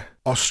in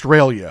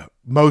Australia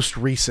most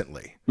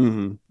recently.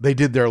 They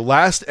did their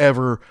last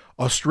ever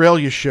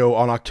Australia show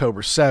on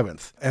October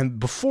 7th. And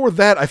before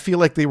that, I feel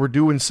like they were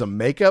doing some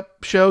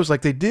makeup shows.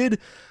 Like they did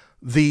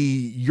the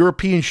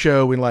European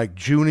show in like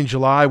June and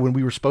July when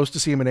we were supposed to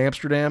see them in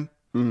Amsterdam.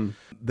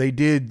 They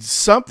did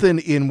something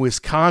in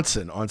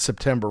Wisconsin on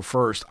September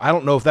 1st. I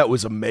don't know if that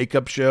was a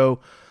makeup show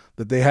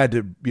that they had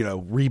to,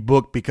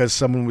 rebook because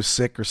someone was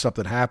sick or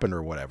something happened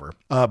or whatever.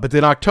 But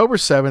then October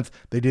 7th,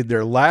 they did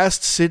their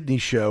last Sydney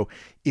show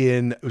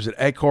it was at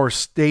Accor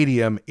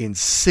Stadium in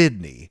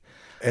Sydney.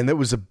 And it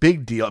was a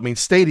big deal. I mean,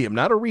 stadium,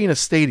 not arena,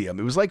 stadium.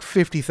 It was like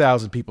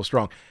 50,000 people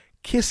strong.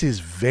 Kiss is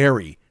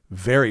very,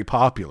 very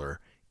popular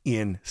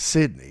in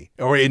Sydney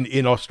or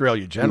in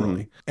Australia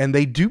generally. And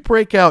they do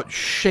break out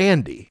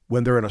Shandy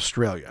when they're in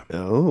Australia.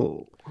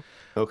 Oh,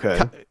 okay.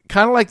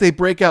 Kind of like they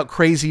break out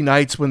Crazy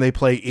Nights when they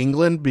play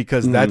England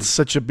because that's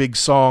such a big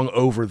song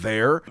over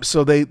there.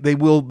 So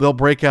they'll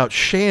break out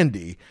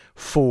Shandy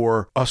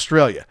for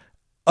Australia.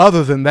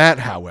 Other than that,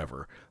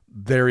 however,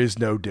 there is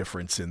no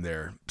difference in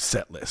their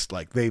set list.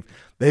 Like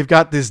they've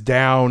got this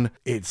down.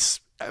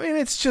 It's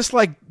just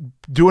like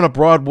doing a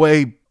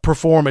Broadway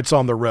performance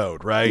on the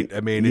road, right? I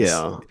mean,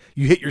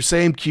 you hit your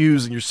same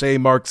cues and your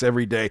same marks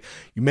every day.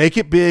 You make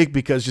it big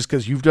because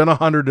you've done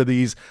 100 of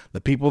these, the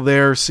people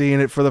there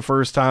seeing it for the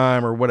first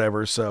time or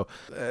whatever. So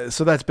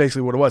that's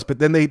basically what it was. But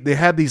then they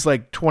had these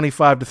like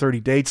 25 to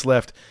 30 dates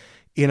left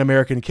in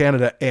America and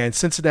Canada, and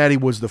Cincinnati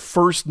was the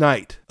first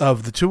night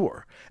of the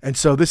tour. And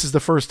so this is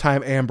the first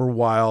time Amber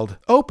Wild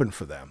opened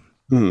for them.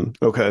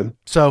 Okay.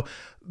 So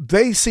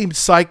they seemed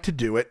psyched to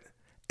do it.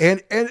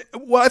 And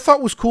what I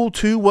thought was cool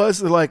too was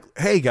they're like,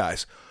 hey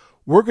guys,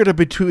 we're gonna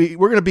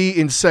be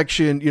in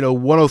section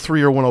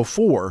 103 or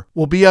 104.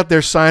 We'll be out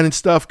there signing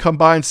stuff. Come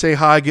by and say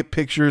hi, get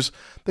pictures.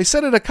 They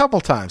said it a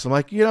couple times. I'm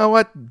like, you know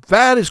what?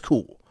 That is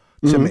cool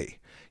to me.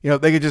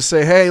 They could just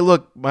say, hey,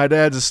 look, my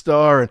dad's a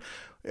star, and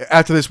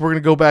after this, we're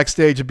gonna go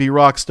backstage and be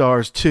rock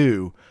stars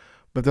too.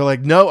 But they're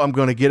like, no, I'm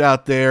going to get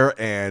out there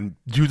and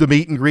do the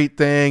meet and greet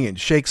thing and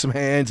shake some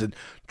hands and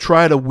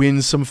try to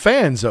win some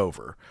fans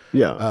over.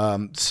 Yeah.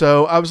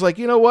 So I was like,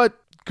 you know what?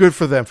 Good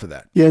for them for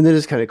that. Yeah, and that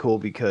is kind of cool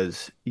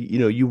because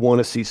you want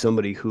to see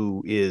somebody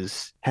who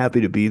is happy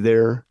to be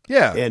there.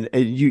 Yeah, and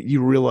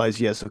you realize,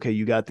 yes, okay,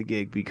 you got the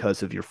gig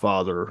because of your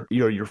father,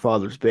 your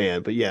father's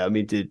band. But yeah, I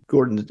mean, did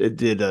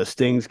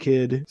Sting's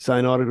kid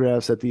sign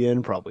autographs at the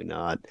end? Probably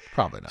not.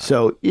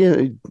 So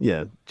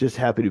yeah, just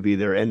happy to be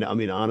there. And I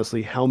mean,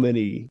 honestly, how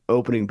many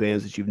opening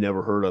bands that you've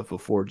never heard of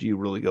before do you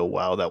really go,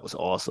 wow, that was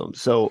awesome?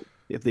 So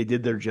if they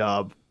did their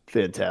job,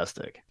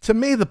 fantastic. To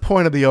me, the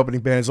point of the opening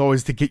band is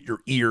always to get your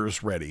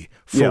ears ready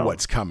for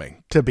what's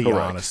coming, to be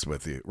honest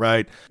with you,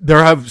 right?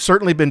 There have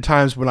certainly been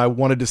times when I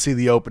wanted to see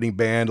the opening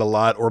band a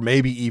lot, or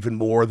maybe even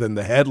more than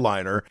the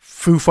headliner.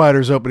 Foo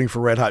Fighters opening for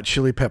Red Hot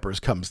Chili Peppers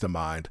comes to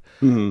mind.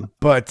 Mm-hmm.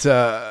 But,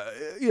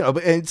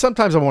 and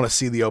sometimes I want to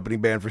see the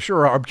opening band for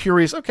sure. I'm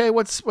curious, okay,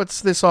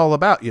 what's this all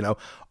about?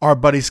 Our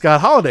buddy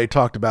Scott Holiday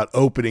talked about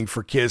opening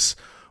for Kiss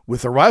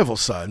with the Rival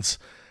Sons.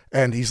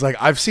 And he's like,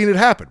 I've seen it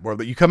happen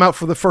where you come out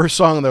for the first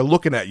song and they're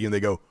looking at you and they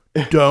go,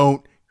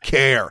 don't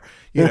care,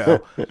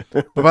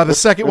 But by the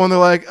second one, they're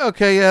like,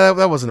 okay, yeah,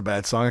 that wasn't a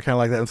bad song. I kind of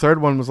like that. And the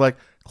third one was like,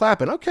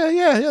 clapping. Okay,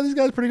 yeah, these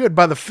guys are pretty good.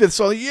 By the fifth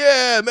song,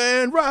 yeah,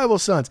 man, Rival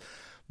Sons.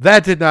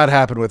 That did not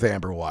happen with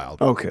Amber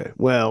Wild. Okay,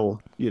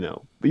 well,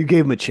 but you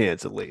gave him a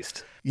chance at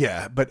least.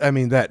 Yeah, but I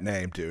mean, that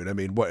name, dude, I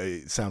mean,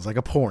 it sounds like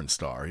a porn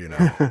star,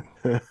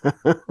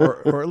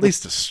 or at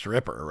least a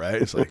stripper,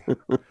 right? It's like,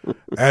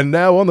 and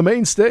now on the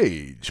main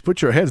stage,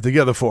 put your hands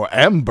together for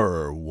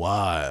Amber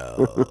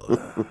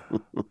Wild.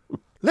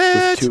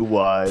 Let's too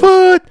wide.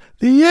 Put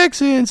the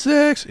X in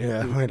sex.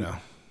 Yeah, I know.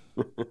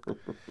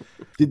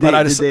 Did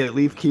they at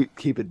least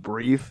keep it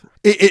brief?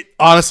 It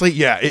honestly,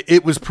 yeah,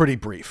 it was pretty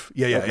brief.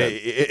 Yeah, okay.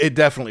 It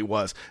definitely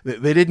was.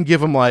 They didn't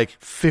give him like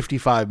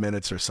 55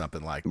 minutes or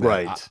something like that.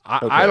 Right.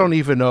 I don't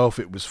even know if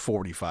it was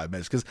 45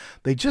 minutes because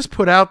they just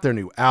put out their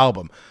new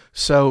album,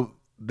 so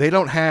they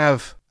don't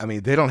have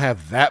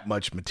that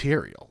much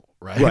material.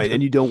 Right.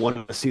 And you don't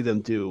want to see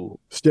them do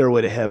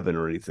Stairway to Heaven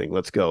or anything.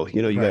 Let's go.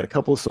 You got a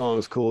couple of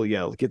songs, cool.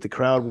 Yeah, get the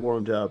crowd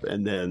warmed up,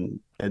 and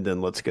then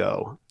let's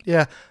go.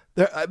 Yeah.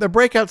 Their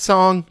breakout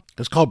song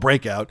is called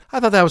Breakout. I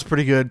thought that was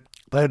pretty good.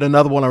 They had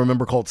another one I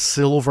remember called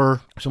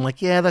Silver. So I'm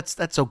like, yeah,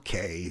 that's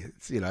okay.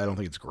 I don't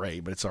think it's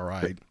great, but it's all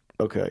right.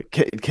 Okay.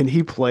 Can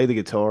he play the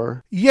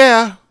guitar?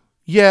 Yeah.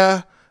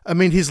 I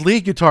mean, his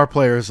lead guitar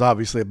player is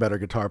obviously a better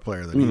guitar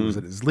player than he was.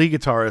 His lead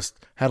guitarist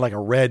had like a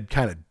red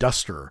kind of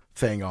duster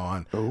thing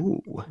on.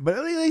 Oh. But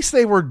at least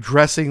they were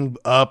dressing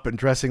up and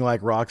dressing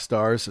like rock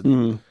stars.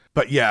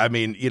 But yeah, I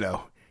mean,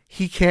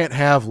 he can't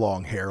have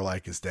long hair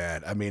like his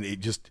dad. I mean,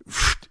 it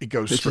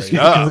goes straight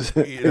up.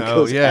 It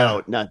goes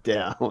out, not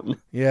down.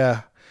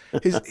 Yeah.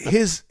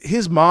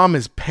 His mom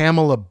is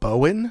Pamela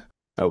Bowen.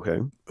 Okay.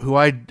 Who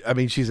I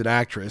mean, she's an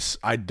actress.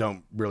 I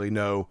don't really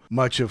know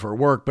much of her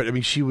work, but I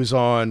mean, she was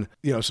on,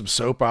 some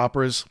soap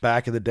operas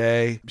back in the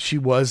day. She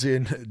was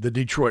in the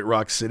Detroit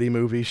Rock City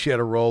movie. She had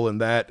a role in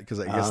that because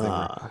I guess they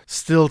were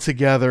still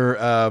together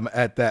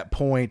at that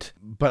point.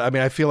 But I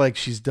mean, I feel like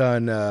she's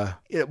done,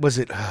 was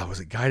it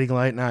Guiding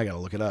Light? Now I got to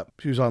look it up.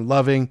 She was on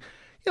Loving.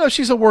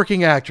 She's a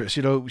working actress.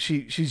 It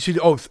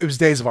was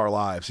Days of Our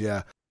Lives.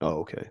 Yeah.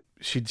 Oh, okay.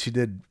 She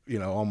did,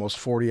 almost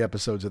 40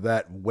 episodes of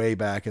that way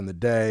back in the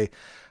day.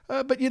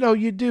 But,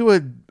 you do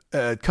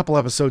a couple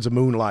episodes of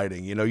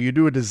Moonlighting, you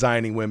do a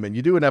Designing Women,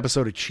 you do an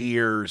episode of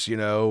Cheers,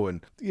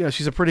 and,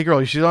 she's a pretty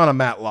girl. She's on a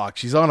Matlock.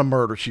 She's on a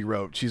Murder, She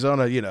Wrote. She's on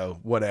a,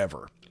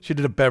 whatever. She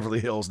did a Beverly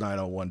Hills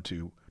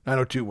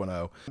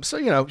 90210.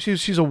 So,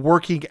 she's a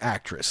working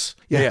actress.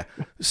 Yeah.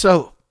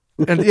 So...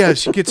 And yeah,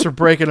 she gets her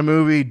break in a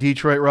movie,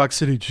 Detroit Rock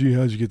City. Gee,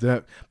 how'd you get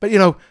that? But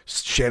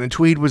Shannon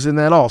Tweed was in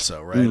that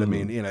also, right? I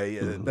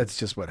mean, that's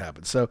just what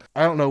happened. So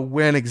I don't know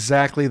when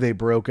exactly they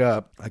broke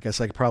up. I guess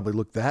I could probably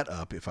look that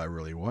up if I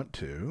really want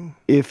to.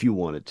 If you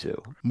wanted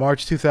to.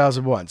 March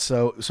 2001.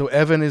 So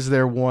Evan is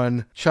their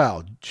one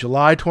child.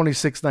 July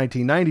 26,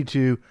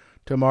 1992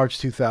 to March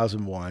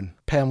 2001.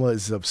 Pamela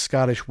is of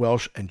Scottish,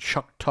 Welsh, and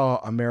Choctaw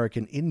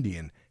American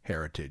Indian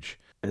heritage.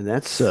 And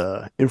that's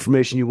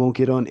information you won't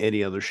get on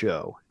any other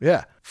show.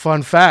 Yeah.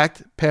 Fun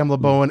fact, Pamela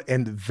Bowen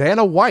and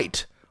Vanna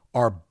White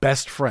are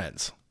best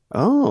friends.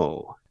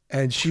 Oh.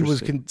 And she was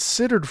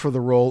considered for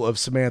the role of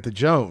Samantha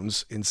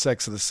Jones in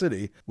Sex and the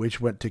City, which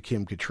went to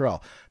Kim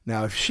Cattrall.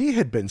 Now, if she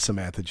had been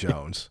Samantha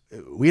Jones,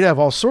 we'd have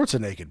all sorts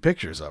of naked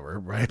pictures of her,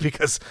 right?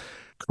 Because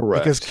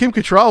Kim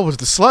Cattrall was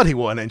the slutty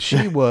one, and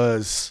she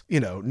was,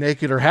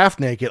 naked or half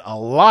naked a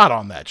lot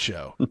on that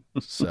show.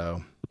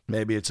 So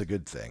maybe it's a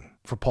good thing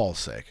for Paul's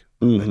sake.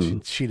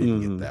 That she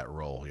didn't get that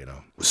role,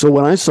 So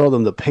when I saw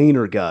them, the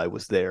painter guy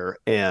was there,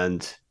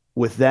 and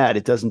with that,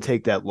 it doesn't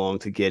take that long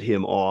to get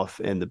him off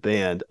and the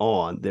band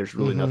on. There's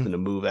really nothing to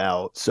move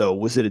out. So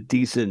was it a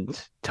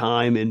decent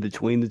time in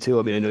between the two?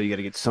 I mean, I know you got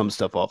to get some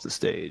stuff off the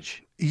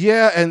stage.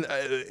 Yeah, and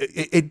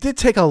it did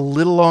take a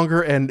little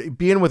longer. And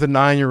being with a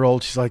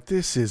 9-year-old, she's like,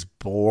 "This is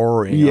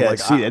boring." Yeah, like,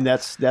 see, and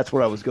that's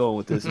where I was going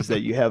with this, is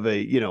that you have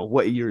a,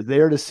 what you're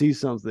there to see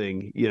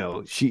something.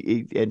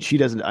 She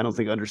doesn't, I don't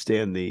think,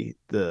 understand the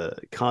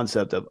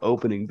concept of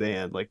opening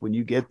band. Like when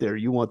you get there,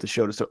 you want the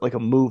show to start like a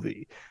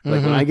movie.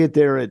 Like when I get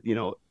there at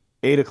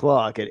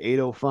 8:00, at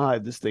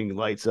 8:05, this thing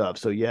lights up.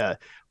 So yeah,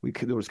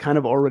 there was kind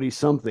of already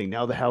something.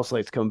 Now the house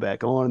lights come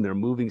back on and they're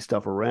moving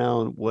stuff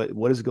around.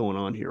 What is going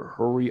on here?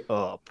 Hurry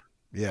up.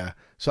 Yeah.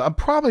 So I'm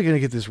probably going to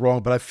get this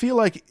wrong, but I feel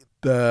like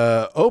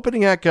the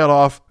opening act got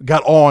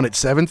on at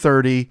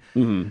 7:30,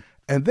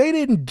 and they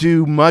didn't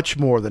do much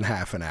more than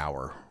half an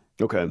hour.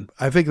 Okay.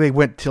 I think they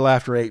went till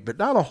after 8, but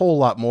not a whole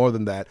lot more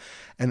than that.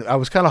 And I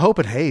was kind of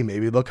hoping, hey,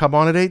 maybe they'll come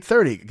on at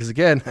 8:30, because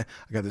again,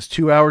 I got this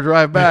 2-hour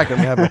drive back, and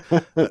we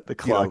have the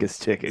clock is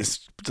ticking.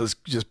 This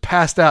just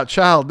passed out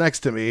child next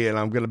to me, and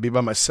I'm going to be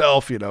by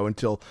myself,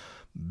 until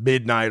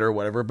midnight or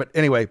whatever. But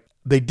anyway,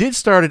 they did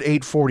start at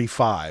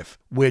 8:45,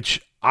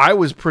 which I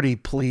was pretty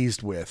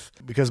pleased with,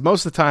 because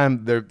most of the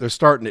time they're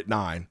starting at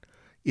 9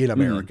 in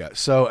America.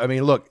 So I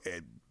mean, look,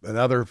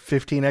 another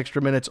 15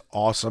 extra minutes,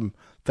 awesome,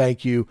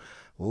 thank you.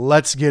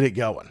 Let's get it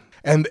going.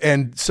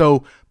 And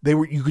so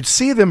you could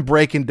see them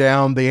breaking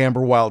down the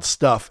Amber Wild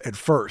stuff at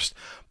first,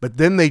 but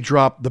then they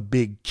dropped the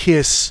big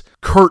Kiss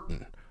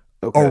curtain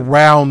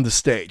around the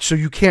stage. So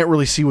you can't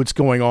really see what's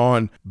going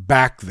on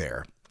back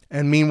there.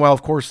 And meanwhile,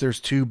 of course, there's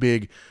 2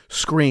 big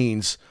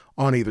screens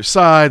on either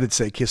side that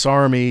say Kiss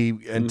Army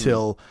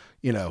until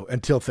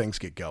things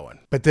get going.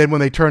 But then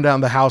when they turn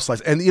down the house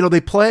lights, and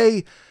they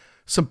play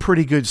some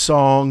pretty good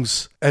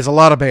songs, as a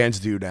lot of bands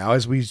do now,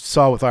 as we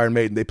saw with Iron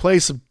Maiden. They play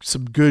some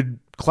good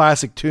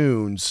classic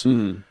tunes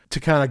to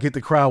kind of get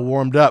the crowd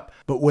warmed up.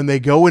 But when they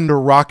go into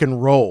Rock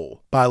and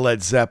Roll by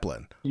Led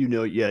Zeppelin,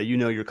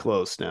 you're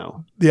close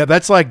now. Yeah,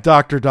 that's like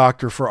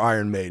Doctor for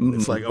Iron Maiden.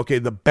 It's like, okay,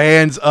 the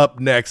band's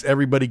up next.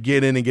 Everybody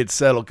get in and get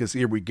settled, because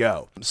here we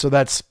go. So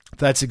that's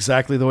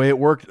exactly the way it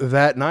worked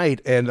that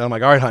night. And I'm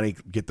like, all right, honey,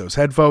 get those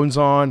headphones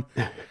on.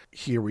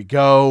 Here we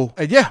go.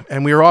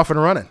 And we were off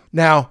and running.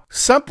 Now,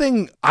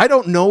 something, I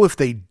don't know if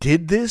they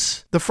did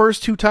this the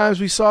first 2 times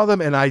we saw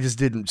them and I just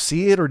didn't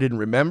see it or didn't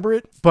remember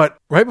it, but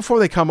right before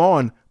they come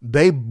on,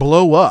 they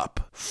blow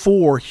up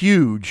 4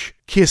 huge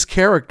Kiss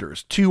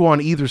characters, 2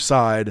 on either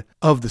side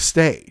of the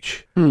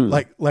stage.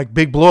 Like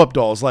big blow up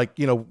dolls. Like,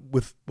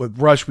 with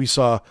Rush, we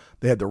saw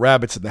they had the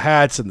rabbits and the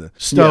hats, and the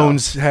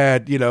Stones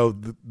had,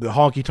 the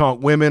honky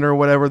tonk women or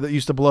whatever that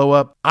used to blow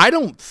up. I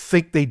don't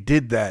think they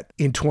did that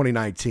in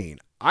 2019.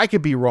 I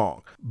could be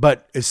wrong,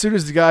 but as soon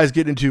as the guys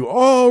get into,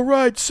 all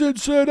right,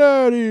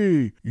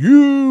 Cincinnati,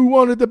 you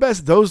wanted the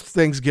best, those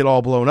things get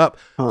all blown up.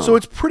 So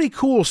it's pretty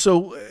cool.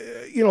 So,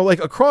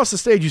 like across the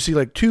stage, you see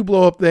like 2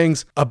 blow up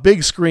things, a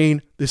big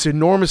screen, this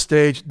enormous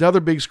stage, another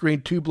big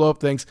screen, 2 blow up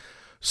things.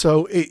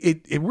 So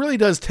it really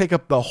does take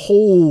up the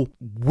whole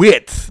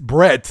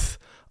breadth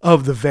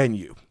of the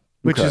venue.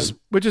 Which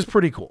is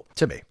pretty cool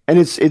to me. And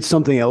it's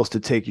something else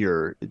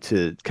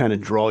to kind of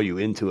draw you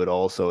into it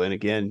also. And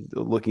again,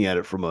 looking at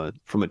it from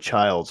a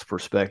child's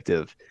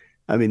perspective,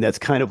 I mean, that's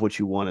kind of what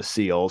you want to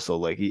see also.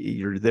 Like,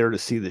 you're there to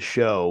see the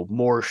show.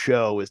 More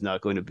show is not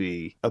going to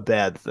be a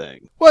bad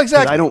thing. Well,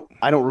 exactly.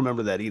 I don't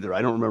remember that either.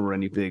 I don't remember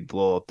any big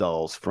blow up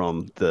dolls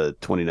from the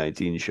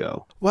 2019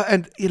 show. Well,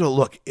 and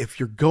look, if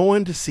you're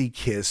going to see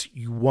Kiss,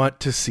 you want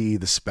to see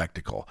the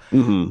spectacle.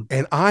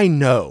 And I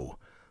know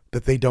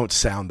that they don't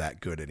sound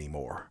that good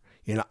anymore.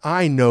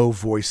 I know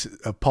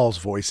Paul's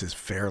voice is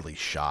fairly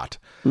shot.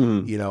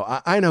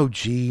 I know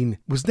Gene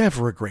was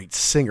never a great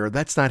singer.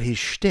 That's not his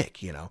shtick.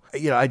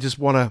 I just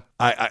want to,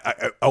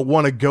 I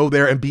want to go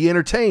there and be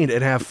entertained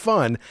and have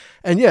fun.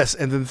 And yes,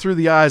 and then through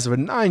the eyes of a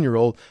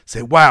 9-year-old,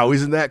 say, "Wow,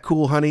 isn't that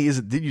cool, honey?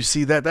 Did you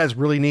see that? That's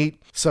really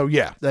neat." So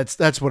yeah,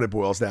 that's what it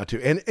boils down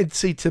to. And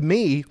see, to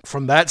me,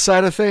 from that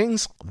side of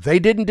things, they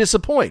didn't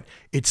disappoint.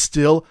 It's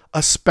still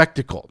a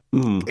spectacle.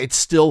 It's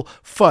still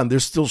fun.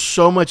 There's still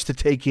so much to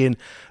take in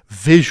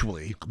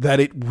visually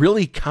that it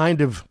really kind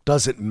of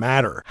doesn't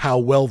matter how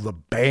well the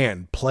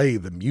band play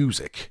the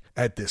music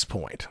at this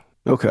point.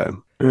 Okay.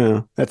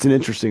 Yeah, that's an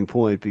interesting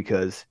point,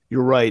 because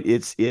you're right.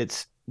 It's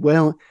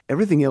well,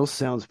 everything else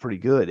sounds pretty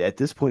good. At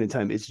this point in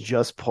time, it's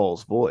just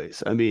Paul's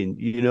voice. I mean,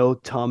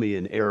 Tommy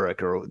and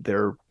Eric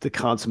they're the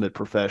consummate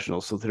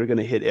professionals, so they're going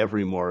to hit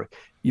every mark.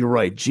 You're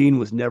right. Gene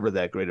was never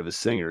that great of a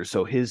singer,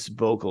 so his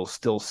vocals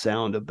still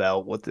sound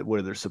about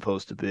where they're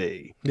supposed to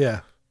be.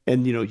 Yeah.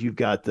 And you've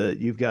got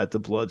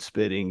the blood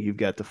spitting, you've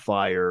got the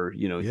fire,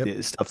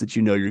 the stuff that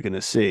you're going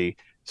to see.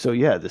 So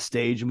yeah, the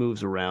stage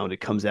moves around, it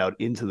comes out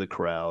into the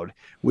crowd,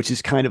 which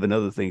is kind of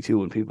another thing too.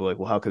 When people are like,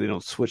 well, how come they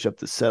don't switch up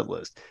the set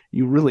list?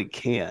 You really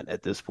can't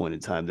at this point in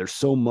time. There's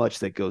so much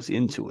that goes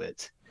into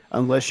it,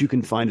 unless you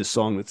can find a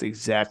song that's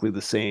exactly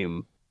the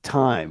same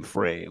time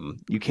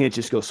frame. You can't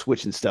just go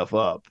switching stuff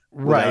up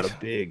without a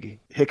big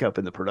hiccup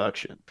in the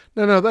production.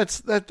 No,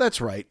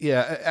 that's right.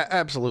 Yeah,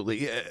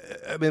 absolutely.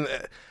 I mean,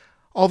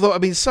 although, I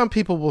mean, some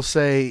people will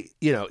say,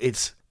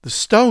 it's the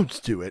Stones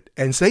do it,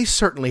 and they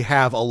certainly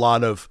have a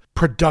lot of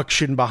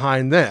production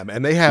behind them,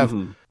 and they have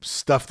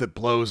stuff that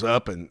blows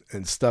up and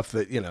stuff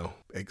that,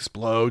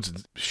 explodes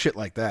and shit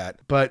like that.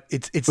 But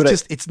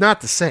it's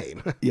not the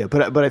same. Yeah,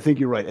 but I think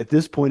you're right. At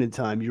this point in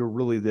time, you're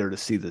really there to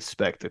see the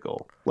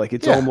spectacle. Like,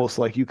 it's almost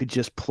like you could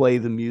just play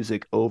the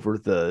music over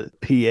the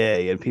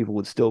PA and people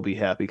would still be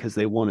happy because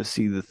they want to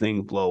see the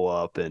thing blow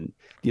up and,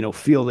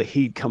 feel the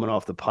heat coming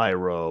off the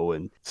pyro.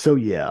 And so,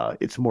 yeah,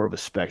 it's more of a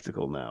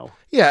spectacle now.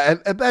 Yeah,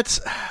 and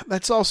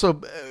that's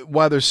also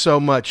why there's so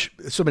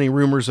many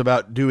rumors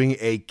about doing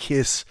a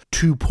Kiss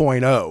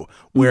 2.0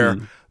 where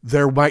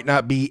there might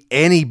not be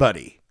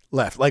anybody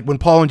left. Like when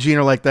Paul and Gene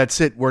are like, that's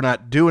it, we're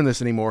not doing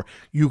this anymore.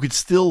 You could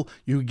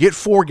get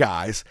 4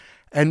 guys,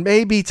 and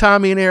maybe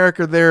Tommy and Eric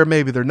are there,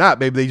 maybe they're not.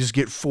 Maybe they just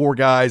get 4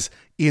 guys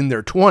in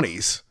their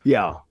 20s.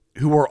 Yeah.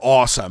 Who are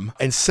awesome,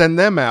 and send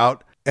them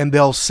out, and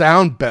they'll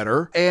sound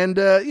better. And,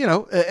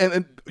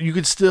 and you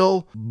could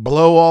still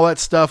blow all that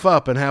stuff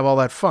up and have all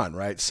that fun,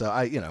 right? So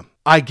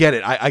I get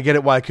it. I get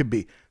it why it could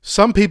be.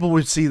 Some people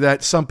would see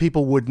that. Some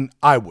people wouldn't.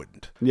 I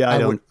wouldn't. Yeah, I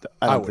don't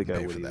think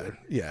I would either.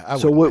 Yeah.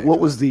 So what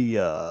was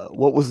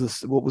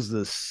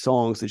the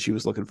songs that she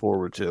was looking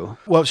forward to?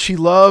 Well, she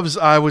loves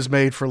 "I Was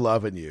Made for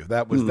Loving You."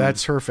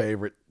 That's her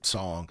favorite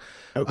song.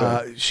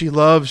 Okay. She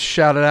loves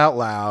 "Shout It Out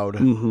Loud."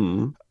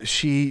 Mm-hmm.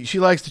 She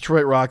likes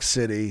Detroit Rock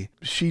City.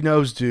 She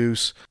knows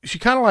Deuce. She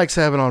kind of likes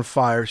 "Heaven on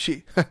Fire."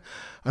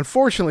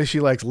 Unfortunately, she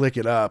likes "Lick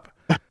It Up."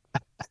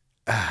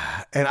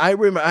 And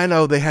I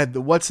know they had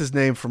what's his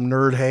name from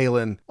Nerd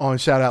Halen on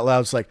Shout Out Loud.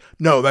 It's like,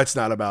 no, that's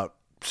not about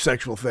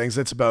sexual things.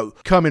 That's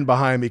about coming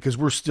behind me because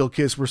we're still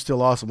Kiss, we're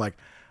still awesome. Like,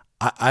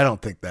 I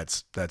don't think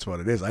that's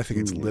what it is. I think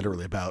it's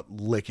literally about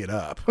lick it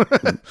up.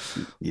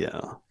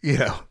 Yeah.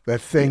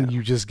 That thing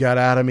you just got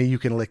out of me, you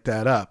can lick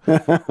that up.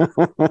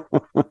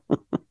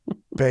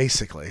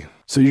 Basically.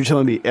 So you're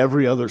telling me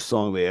every other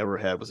song they ever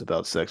had was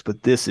about sex,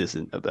 but this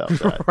isn't about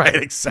that. Right,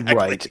 exactly.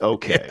 Right,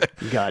 okay.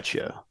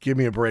 Gotcha. Give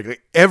me a break.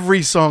 Like,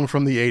 every song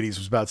from the 80s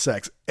was about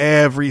sex.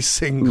 Every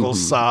single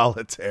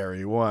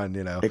solitary one,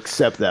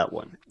 Except that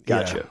one.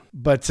 Gotcha. Yeah.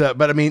 But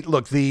I mean,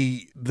 look,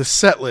 the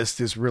set list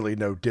is really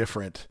no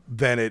different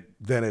than it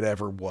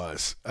ever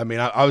was. I mean,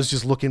 I was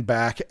just looking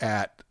back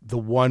at the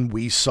one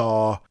we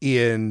saw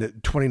in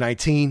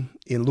 2019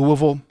 in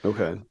Louisville.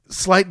 Okay.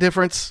 Slight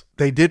difference.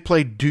 They did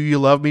play "Do You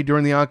Love Me"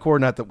 during the encore.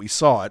 Not that we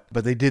saw it,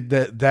 but they did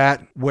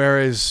that.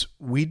 Whereas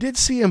we did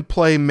see him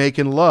play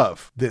 "Making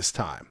Love" this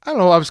time. I don't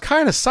know. I was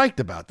kind of psyched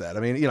about that.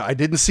 I mean, I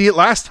didn't see it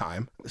last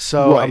time,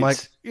 so I'm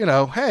like,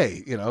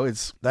 hey,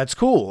 that's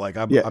cool. Like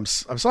I'm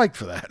psyched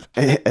for that.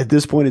 At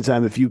this point in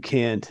time, if you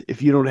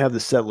don't have the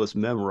set list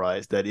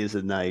memorized, that is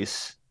a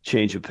nice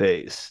change of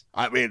pace.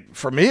 I mean,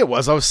 for me, I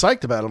was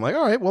psyched about it. I'm like,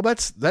 all right, well,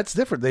 that's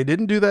different. They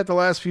didn't do that the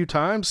last few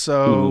times,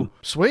 so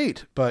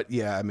sweet. But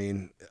yeah, I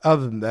mean,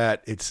 other than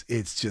that, it's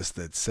just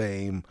that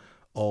same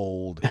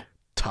old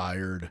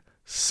tired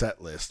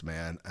set list,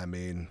 man. I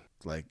mean,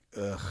 like,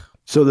 ugh.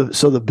 So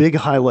the big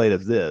highlight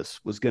of this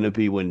was going to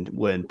be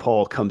when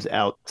Paul comes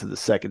out to the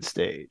second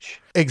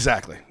stage.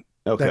 Exactly.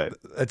 Okay.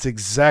 That's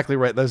exactly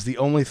right. That's the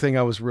only thing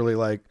I was really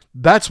like,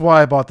 that's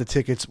why I bought the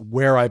tickets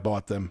where I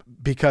bought them,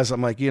 because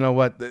I'm like, you know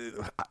what?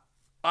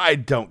 I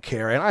don't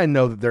care. And I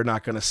know that they're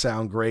not going to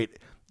sound great.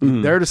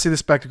 There to see the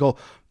spectacle,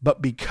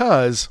 but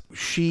because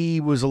she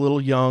was a little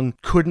young,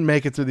 couldn't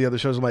make it through the other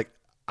shows, I'm like,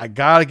 I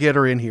got to get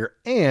her in here,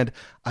 and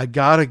I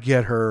got to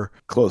get her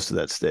close to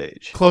that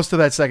stage, close to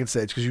that second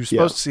stage, because you were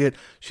supposed to see it.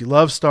 She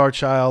loves Star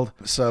Child.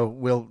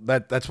 So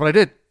that's what I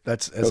did.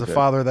 That's a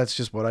father. That's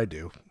just what I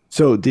do.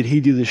 So did he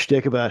do the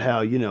shtick about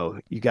how, you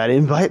got to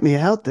invite me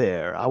out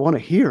there? I want to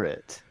hear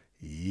it.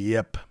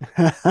 Yep.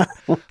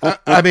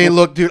 I mean,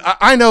 look, dude,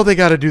 I know they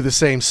got to do the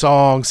same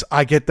songs.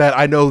 I get that.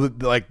 I know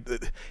that, like,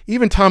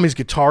 even Tommy's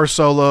guitar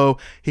solo,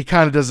 he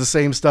kind of does the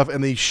same stuff,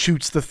 and then he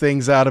shoots the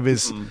things out of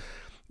his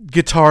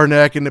guitar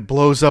neck, and it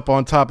blows up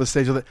on top of the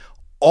stage.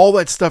 All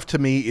that stuff to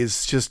me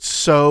is just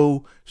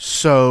so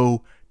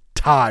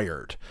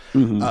tired.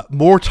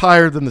 More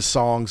tired than the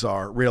songs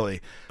are, really.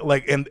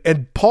 Like,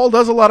 and Paul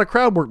does a lot of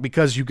crowd work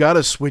because you got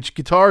to switch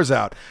guitars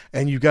out,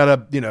 and you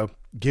got to,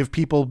 give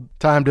people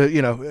time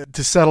to,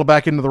 to settle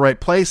back into the right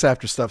place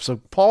after stuff.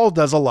 So Paul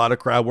does a lot of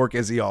crowd work,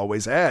 as he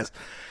always has.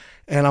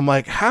 And I'm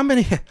like,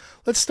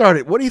 let's start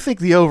it. What do you think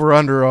the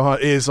over-under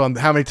is on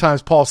how many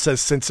times Paul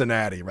says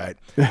Cincinnati, right?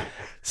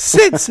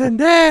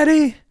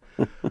 Cincinnati,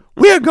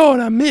 we're going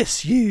to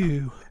miss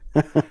you.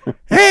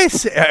 Hey,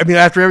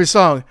 after every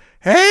song,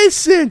 hey,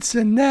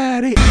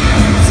 Cincinnati.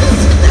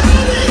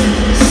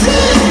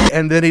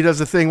 And then he does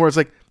the thing where it's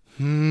like,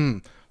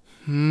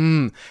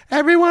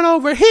 everyone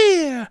over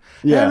here.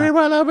 Yeah.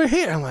 Everyone over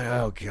here. I'm like,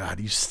 oh, God,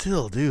 you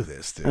still do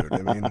this, dude. I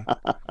mean,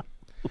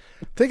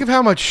 think of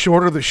how much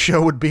shorter the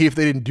show would be if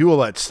they didn't do all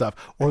that stuff,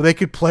 or they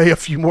could play a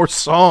few more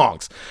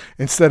songs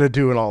instead of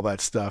doing all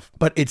that stuff.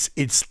 But it's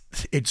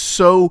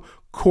so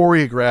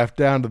choreographed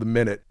down to the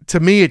minute. To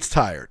me, it's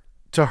tired.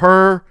 To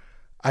her,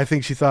 I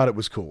think she thought it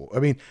was cool. I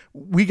mean,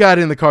 we got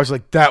in the car, she's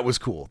like, that was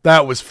cool.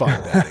 That was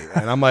fun, Daddy.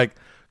 And I'm like,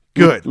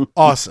 good,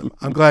 awesome.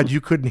 I'm glad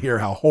you couldn't hear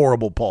how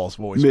horrible Paul's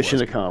voice was.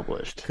 Mission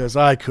accomplished. Because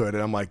I could,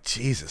 and I'm like,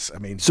 Jesus. I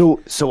mean,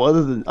 so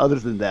other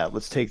than that,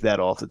 let's take that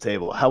off the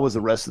table. How was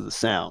the rest of the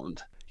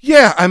sound?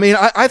 Yeah, I mean,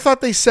 I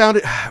thought they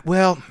sounded,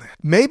 well,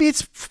 maybe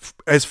it's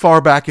as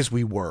far back as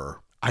we were.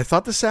 I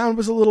thought the sound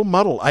was a little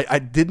muddled. I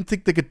didn't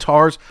think the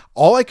guitars,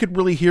 all I could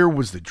really hear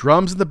was the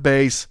drums and the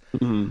bass.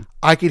 Mm-hmm.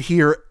 I could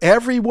hear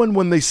everyone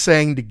when they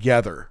sang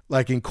together,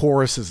 like in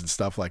choruses and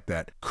stuff like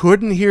that.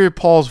 Couldn't hear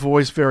Paul's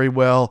voice very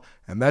well,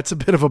 and that's a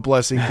bit of a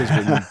blessing because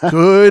when you're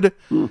good,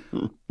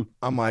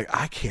 I'm like,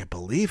 I can't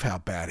believe how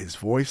bad his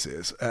voice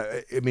is.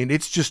 I mean,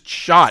 it's just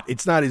shot.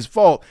 It's not his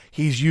fault.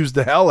 He's used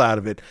the hell out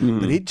of it,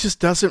 but it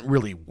just doesn't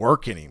really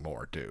work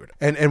anymore, dude.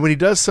 And when he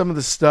does some of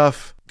the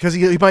stuff, because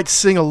he might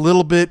sing a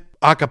little bit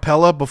a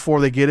cappella before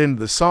they get into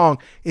the song,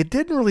 it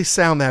didn't really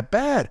sound that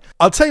bad.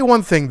 I'll tell you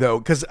one thing, though,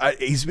 because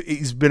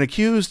he's been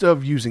accused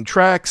of using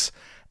tracks,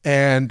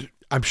 and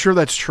I'm sure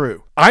that's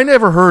true. I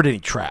never heard any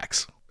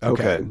tracks.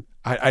 Okay.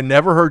 I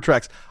never heard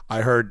tracks.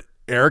 I heard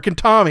Eric and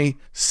Tommy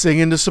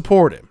singing to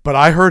support him, but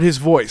I heard his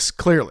voice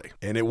clearly,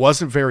 and it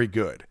wasn't very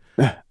good.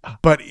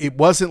 But it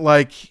wasn't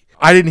like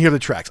I didn't hear the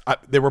tracks.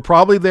 They were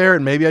probably there,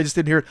 and maybe I just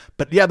didn't hear it.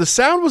 But yeah, the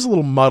sound was a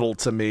little muddled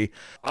to me.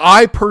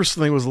 I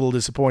personally was a little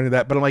disappointed in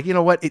that, but I'm like, you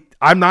know what?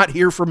 I'm not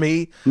here for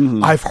me.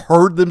 Mm-hmm. I've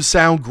heard them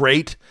sound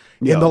great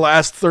in the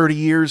last 30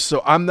 years,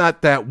 so I'm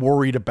not that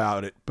worried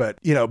about it. But,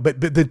 you know, but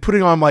then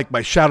putting on like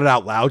my Shout It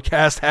Out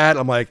Loudcast hat,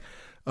 I'm like,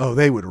 oh,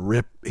 they would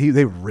rip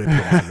him for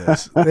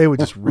this. They would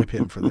just rip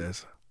him for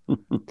this.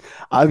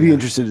 I'd be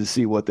interested to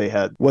see what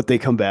they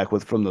come back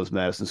with from those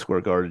Madison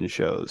Square Garden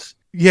shows.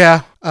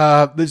 Yeah,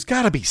 there's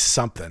got to be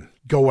something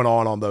going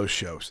on those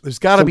shows. There's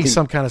got to be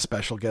some kind of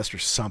special guest or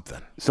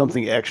something.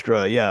 Something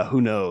extra, yeah,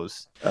 who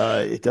knows?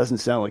 It doesn't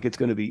sound like it's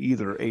going to be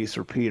either Ace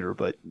or Peter,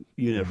 but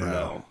you never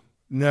know.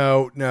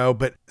 No,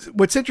 but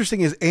what's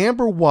interesting is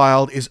Amber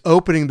Wild is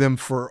opening them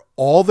for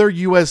all their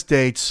U.S.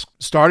 dates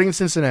starting in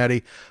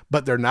Cincinnati,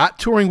 but they're not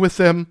touring with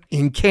them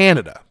in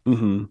Canada.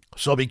 Mm-hmm.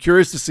 So I'll be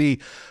curious to see,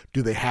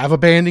 do they have a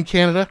band in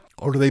Canada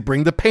or do they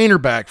bring the Painter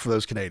back for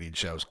those Canadian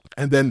shows?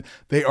 And then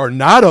they are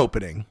not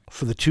opening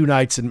for the 2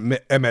 nights in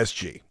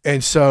MSG.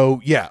 And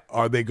so, yeah,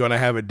 are they going to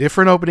have a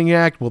different opening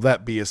act? Will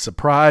that be a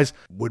surprise?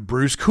 Would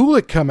Bruce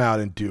Kulick come out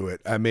and do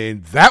it? I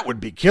mean, that would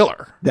be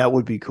killer. That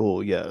would be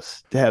cool,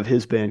 yes, to have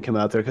his band come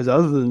out there. Because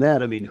other than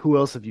that, I mean, who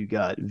else have you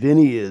got?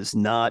 Vinny is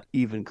not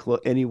even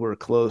anywhere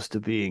close to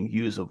being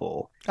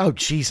usable. Oh,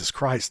 Jesus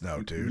Christ,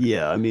 no, dude.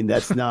 Yeah, I mean,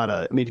 that's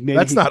not maybe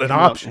that's not an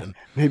option.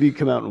 Maybe you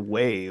come out and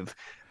wave.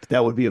 But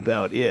that would be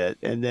about it.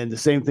 And then the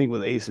same thing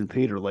with Ace and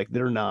Peter. Like,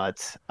 they're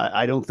not,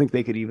 I don't think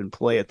they could even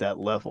play at that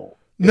level.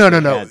 No.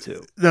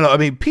 I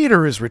mean,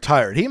 Peter is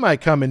retired. He might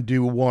come and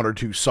do 1 or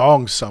 2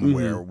 songs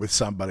somewhere with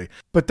somebody,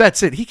 but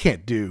that's it. He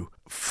can't do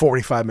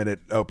 45-minute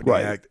opening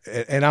act.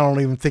 And I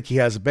don't even think he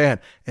has a band.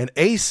 And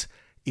Ace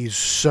is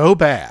so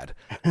bad.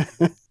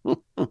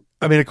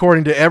 I mean,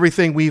 according to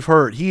everything we've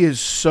heard, he is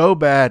so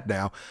bad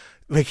now.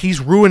 Like, he's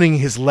ruining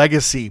his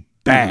legacy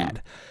bad.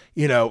 Mm-hmm.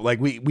 You know, like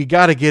we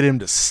got to get him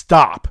to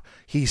stop.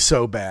 He's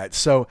so bad.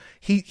 So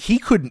he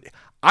couldn't.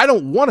 I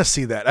don't want to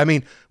see that. I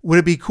mean, would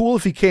it be cool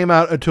if he came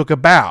out and took a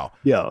bow?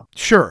 Yeah.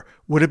 Sure.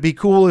 Would it be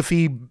cool if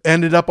he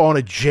ended up on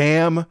a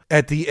jam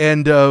at the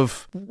end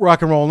of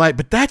Rock and Roll Night?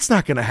 But that's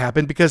not going to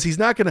happen because he's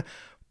not going to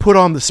put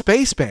on the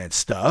space band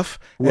stuff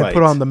and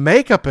put on the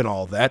makeup and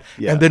all that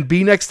and then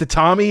be next to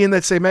Tommy in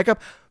that same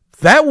makeup.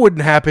 That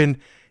wouldn't happen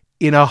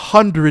in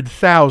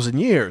 100,000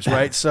 years,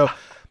 right? So,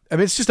 I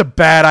mean, it's just a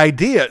bad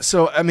idea.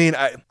 So, I mean,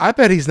 I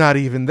bet he's not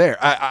even there.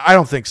 I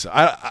don't think so.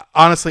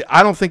 Honestly,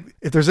 I don't think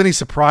if there's any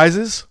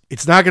surprises,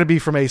 it's not going to be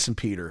from Ace and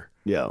Peter.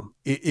 Yeah.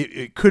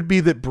 It could be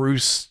that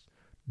Bruce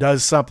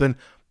does something,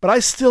 but I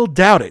still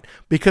doubt it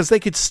because they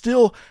could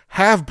still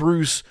have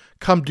Bruce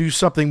come do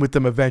something with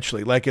them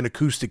eventually, like an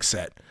acoustic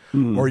set.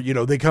 Or, you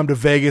know, they come to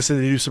Vegas and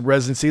they do some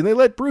residency and they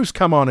let Bruce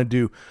come on and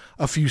do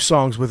a few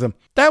songs with them.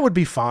 That would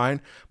be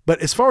fine. But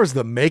as far as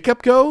the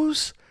makeup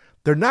goes,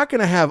 they're not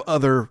going to have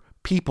other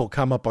people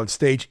come up on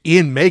stage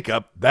in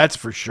makeup. That's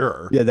for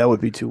sure. Yeah, that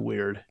would be too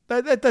weird.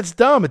 That's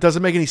dumb. It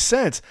doesn't make any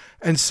sense.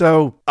 And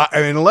so,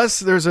 I mean, unless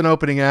there's an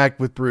opening act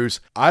with Bruce,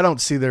 I don't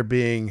see there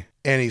being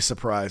any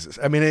surprises.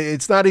 I mean,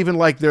 it's not even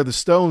like they're the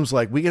Stones.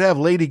 Like, we could have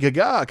Lady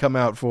Gaga come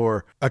out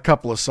for a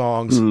couple of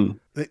songs.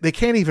 They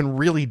can't even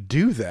really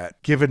do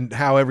that, given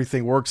how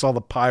everything works, all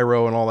the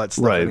pyro and all that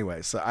stuff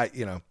anyway. So, I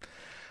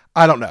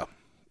don't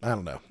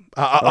know.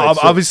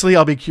 Obviously,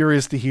 I'll be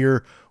curious to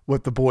hear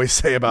what the boys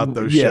say about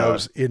those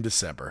shows in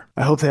December.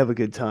 I hope they have a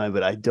good time,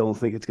 but I don't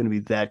think it's going to be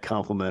that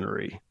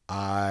complimentary.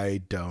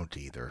 I don't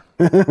either.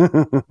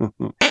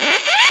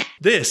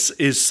 This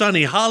is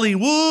Sunny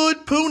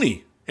Hollywood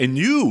Pooney, and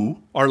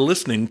you are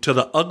listening to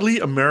the Ugly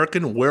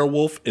American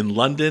Werewolf in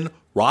London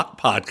Rock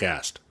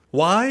Podcast.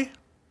 Why?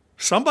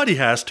 Somebody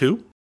has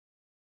to.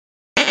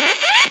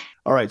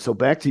 All right, so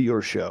back to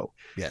your show.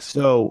 Yes.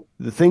 So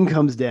the thing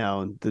comes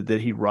down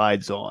that he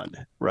rides on,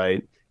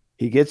 right?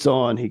 He gets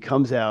on, he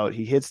comes out,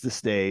 he hits the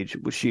stage.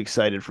 Was she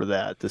excited for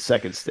that? The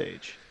second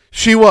stage?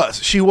 She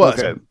was.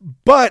 Okay.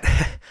 But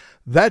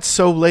that's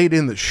so late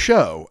in the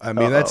show. I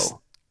mean, that's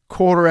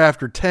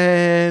 10:15.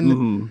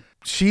 Mm-hmm.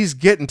 She's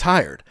getting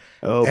tired.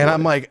 Oh, and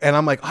boy.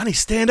 I'm like, honey,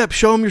 stand up,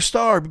 show him your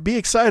star, be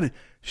excited.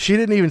 She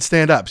didn't even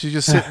stand up. She's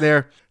just sitting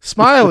there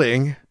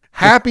smiling,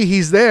 happy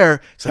he's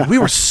there. It's like, we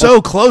were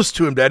so close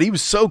to him, Dad. He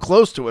was so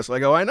close to us.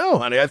 Like, oh, I know,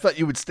 honey. I thought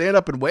you would stand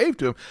up and wave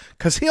to him.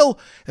 Because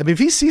if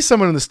he sees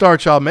someone in the Star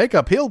Child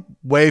makeup, he'll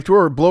wave to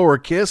her or blow her a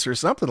kiss or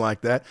something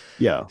like that.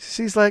 Yeah.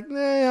 She's like,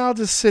 nah, I'll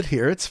just sit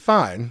here. It's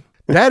fine.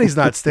 Daddy's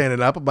not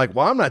standing up. I'm like,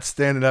 well, I'm not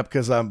standing up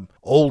because I'm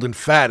old and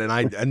fat and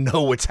I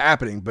know what's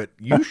happening, but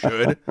you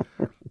should.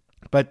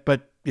 But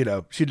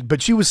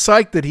she was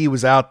psyched that he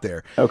was out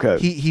there. Okay.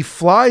 He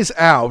flies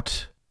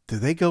out. Do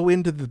they go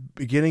into the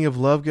beginning of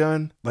Love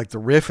Gun, like the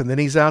riff, and then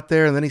he's out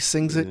there and then he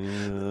sings it?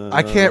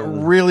 I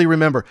can't really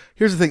remember.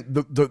 Here's the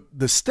thing: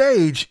 the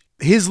stage,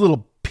 his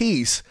little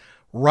piece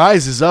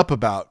rises up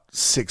about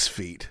 6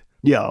 feet.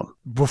 Yeah.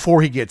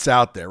 Before he gets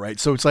out there, right?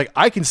 So it's like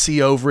I can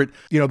see over it.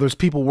 There's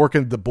people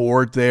working the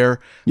board there.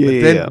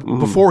 Yeah.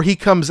 Before he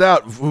comes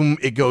out, boom,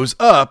 it goes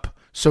up.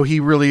 So he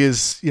really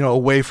is,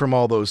 away from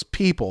all those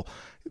people.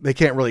 They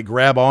can't really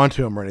grab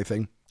onto him or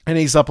anything. And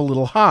he's up a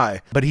little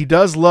high. But he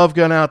does Love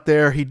Gun out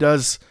there. He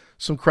does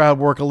some crowd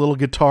work, a little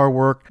guitar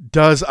work.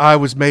 Does I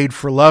Was Made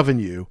for Loving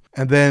You.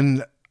 And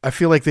then I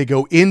feel like they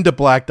go into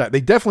Black Diamond.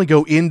 They definitely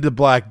go into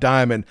Black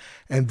Diamond.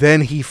 And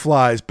then he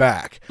flies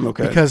back.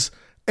 Okay. Because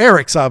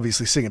Eric's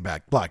obviously singing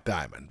back Black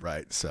Diamond,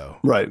 right? So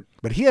right.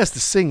 But he has to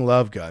sing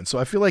Love Gun. So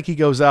I feel like he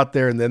goes out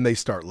there and then they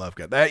start Love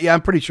Gun.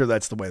 I'm pretty sure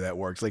that's the way that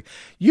works. Like,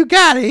 you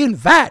got to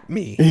invite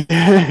me.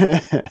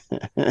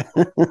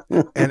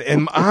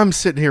 and I'm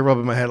sitting here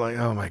rubbing my head like,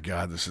 oh my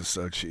God, this is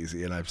so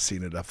cheesy. And I've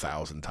seen it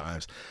 1,000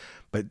 times.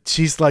 But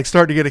she's like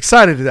starting to get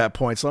excited at that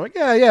point. So I'm like,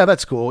 yeah,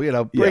 that's cool.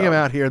 Bring him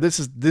out here. This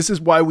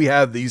is why we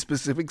have these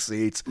specific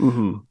seats.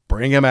 Mm-hmm.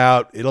 Bring him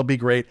out. It'll be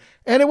great.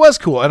 And it was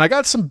cool. And I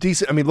got some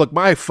decent, look,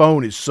 my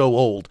phone is so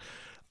old.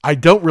 I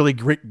don't really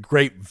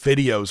great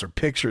videos or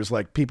pictures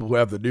like people who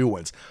have the new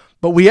ones.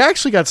 But we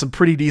actually got some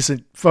pretty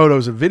decent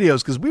photos and videos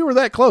because we were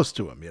that close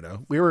to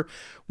him,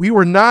 We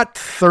were not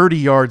 30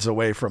 yards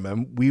away from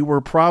him. We were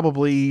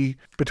probably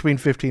between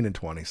 15 and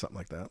 20, something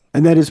like that.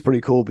 And that is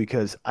pretty cool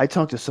because I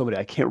talked to somebody,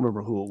 I can't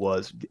remember who it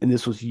was, and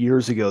this was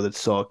years ago, that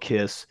saw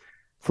Kiss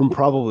from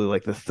probably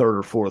like the third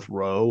or fourth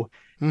row.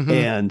 Mm-hmm.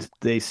 And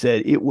they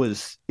said it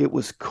was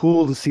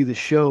cool to see the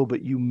show,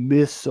 but you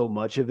miss so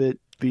much of it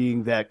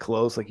being that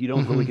close. Like you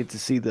don't really get to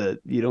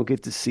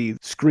see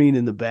screen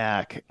in the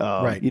back.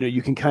 Right.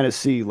 You can kind of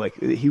see, like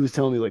he was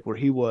telling me, like where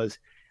he was,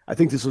 I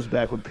think this was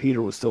back when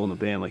Peter was still in the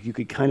band. Like you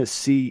could kind of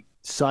see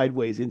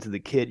sideways into the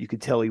kit. You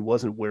could tell he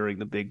wasn't wearing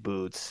the big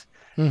boots,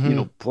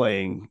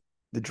 playing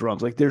the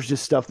drums. Like there's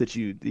just stuff that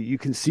you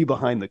can see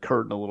behind the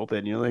curtain a little bit.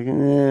 And you're like,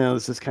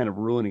 this is kind of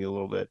ruining it a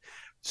little bit.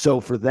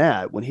 So for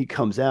that, when he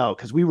comes out,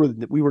 because we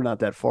were not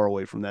that far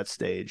away from that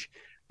stage,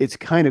 it's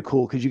kind of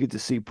cool because you get to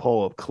see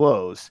Paul up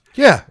close.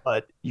 Yeah.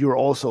 But you're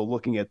also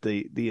looking at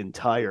the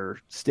entire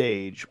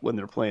stage when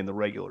they're playing the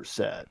regular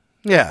set.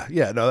 Yeah.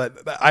 No,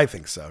 I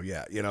think so.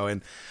 Yeah.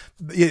 And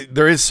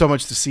there is so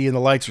much to see and the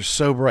lights are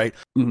so bright.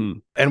 Mm-hmm.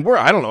 And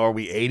I don't know, are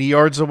we 80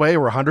 yards away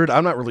or 100?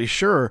 I'm not really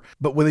sure.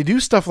 But when they do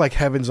stuff like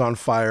Heaven's on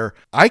Fire,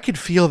 I could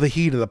feel the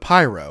heat of the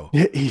pyro.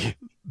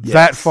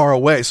 That far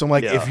away. So I'm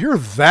like, if you're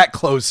that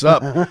close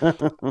up,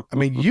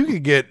 you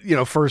could get,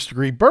 first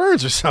degree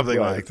burns or something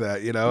like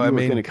that, You're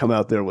going to come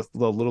out there with a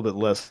little bit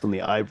less than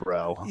the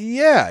eyebrow.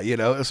 Yeah.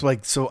 It's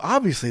like, so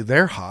obviously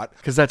they're hot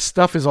because that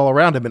stuff is all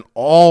around them and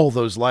all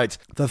those lights.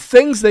 The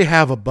things they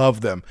have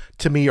above them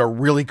to me are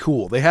really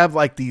cool. They have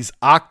like these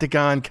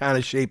octagon kind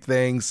of shaped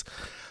things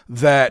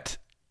that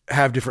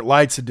have different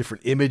lights and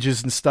different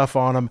images and stuff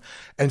on them.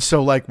 And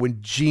so like when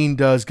Gene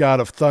does God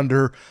of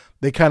Thunder,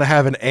 they kind of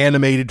have an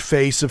animated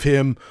face of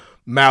him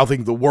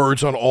mouthing the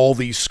words on all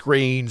these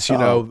screens,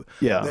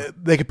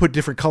 They could put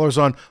different colors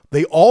on.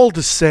 They all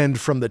descend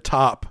from the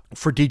top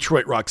for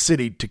Detroit Rock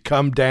City to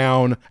come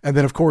down. And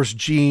then, of course,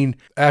 Gene,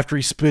 after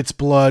he spits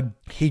blood,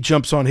 he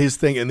jumps on his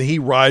thing and he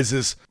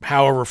rises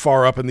however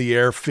far up in the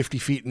air, 50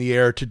 feet in the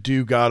air to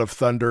do God of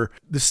Thunder.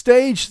 The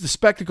stage, the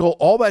spectacle,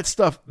 all that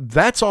stuff,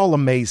 that's all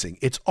amazing.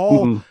 It's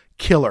all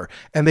killer.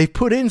 And they've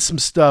put in some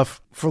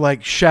stuff for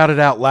like Shout It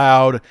Out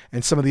Loud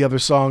and some of the other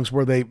songs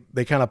where they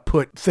kind of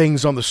put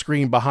things on the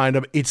screen behind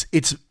them. It's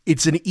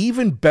an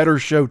even better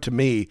show to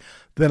me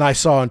than I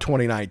saw in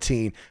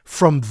 2019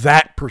 from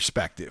that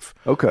perspective.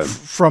 Okay.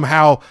 From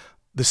how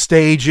the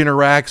stage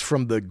interacts,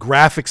 from the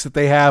graphics that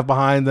they have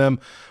behind them,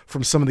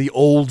 from some of the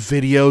old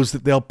videos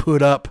that they'll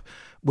put up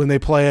when they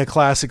play a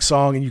classic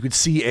song, and you could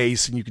see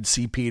Ace and you could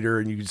see Peter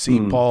and you could see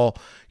Paul,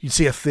 you'd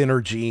see a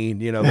thinner Gene,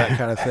 that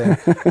kind of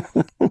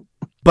thing.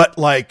 But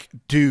like,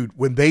 dude,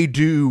 when they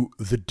do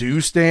the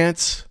Deuce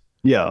dance,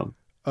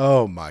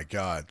 oh my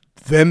God,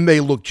 then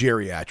they look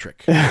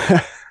geriatric.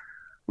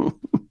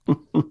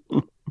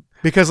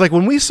 Because like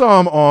when we saw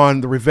him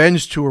on the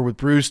Revenge tour with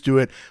Bruce do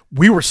it,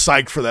 we were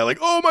psyched for that. Like,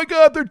 oh my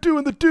God, they're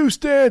doing the Deuce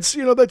dance.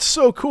 You know, that's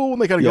so cool.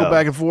 And they got to go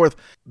back and forth.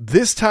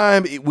 This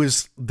time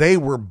they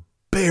were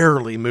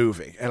barely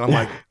moving. And I'm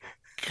like,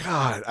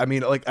 God, I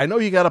mean, like, I know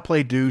you got to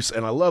play Deuce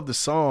and I love the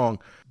song,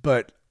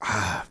 but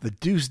the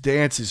Deuce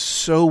dance is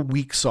so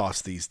weak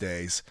sauce these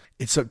days.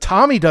 It's so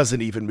Tommy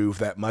doesn't even move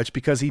that much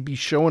because he'd be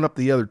showing up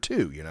the other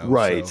two, you know?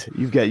 Right. So.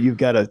 You've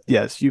got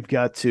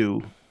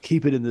to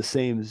keep it in the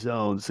same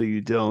zone so you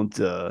don't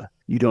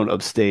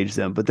upstage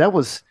them. But that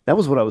was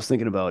what I was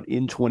thinking about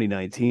in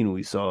 2019 when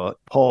we saw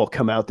Paul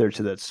come out there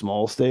to that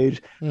small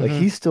stage. Like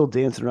he's still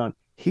dancing around.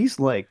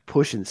 He's like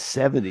pushing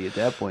 70 at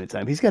that point in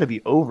time. He's got to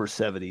be over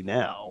 70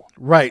 now.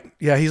 Right.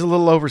 Yeah, he's a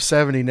little over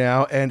 70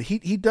 now, and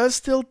he does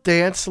still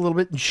dance a little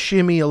bit and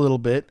shimmy a little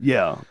bit.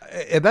 Yeah.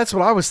 And that's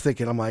what I was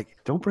thinking. I'm like,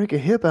 don't break a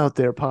hip out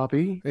there,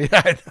 Poppy. Yeah,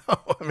 I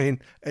know. I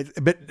mean,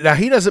 but now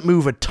he doesn't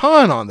move a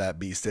ton on that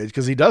B stage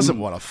because he doesn't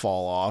want to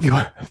fall off.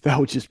 That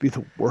would just be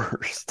the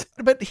worst.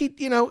 But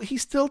he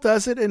still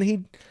does it, and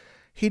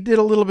he did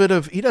a little bit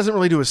of, he doesn't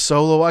really do a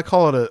solo. I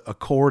call it a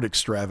chord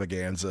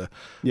extravaganza.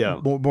 Yeah.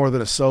 More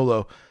than a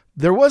solo.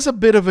 There was a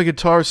bit of a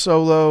guitar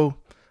solo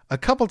a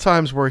couple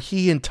times where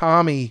he and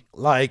Tommy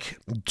like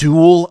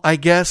duel, I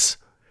guess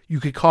you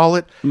could call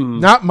it.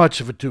 Not much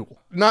of a duel.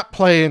 Not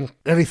playing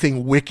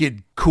anything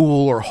wicked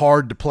cool or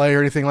hard to play or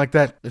anything like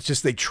that. It's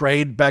just they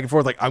trade back and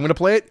forth. Like, I'm going to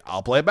play it.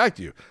 I'll play it back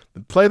to you.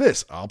 Play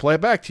this. I'll play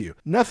it back to you.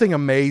 Nothing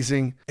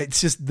amazing.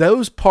 It's just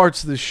those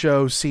parts of the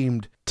show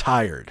seemed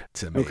tired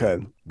to me.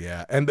 Okay.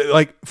 Yeah. And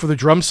like for the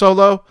drum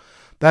solo,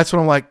 that's when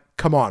I'm like,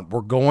 come on,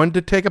 we're going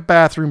to take a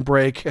bathroom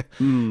break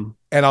and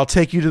I'll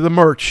take you to the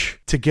merch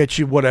to get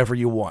you whatever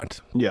you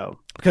want. Yeah.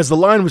 Because the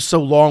line was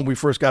so long when we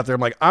first got there.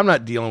 I'm like, I'm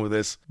not dealing with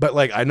this. But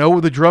like, I know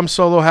where the drum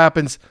solo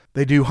happens.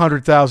 They do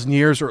 100,000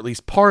 Years, or at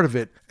least part of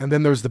it. And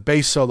then there's the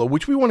bass solo,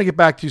 which we want to get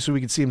back to so we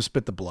can see him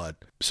spit the blood.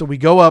 So we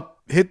go up,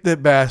 hit the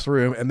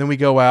bathroom, and then we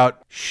go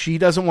out. She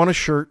doesn't want a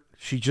shirt.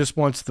 She just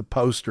wants the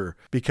poster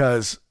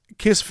because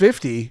Kiss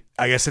 50,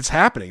 I guess it's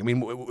happening. I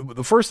mean,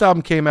 the first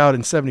album came out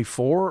in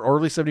 74,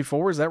 early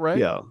 74. Is that right?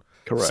 Yeah,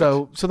 correct.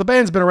 So the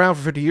band's been around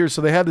for 50 years.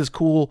 So they had this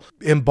cool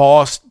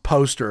embossed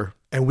poster.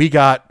 And we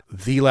got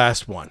the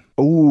last one.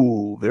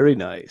 Ooh, very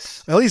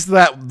nice. At least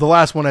the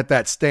last one at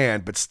that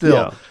stand, but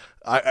still,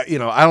 I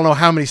don't know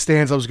how many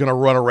stands I was going to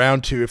run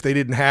around to if they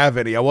didn't have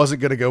any. I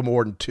wasn't going to go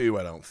more than 2,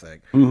 I don't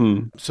think.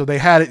 So they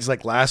had it. It's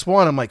like last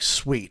one. I'm like,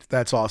 sweet,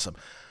 that's awesome.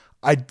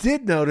 I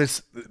did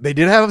notice they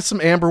did have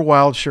some Amber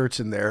Wild shirts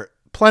in there,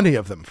 plenty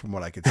of them from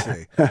what I could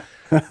see.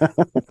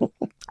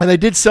 And they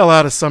did sell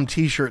out of some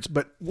t-shirts,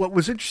 but what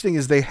was interesting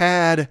is they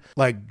had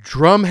like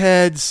drum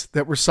heads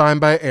that were signed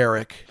by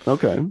Eric.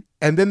 Okay.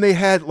 And then they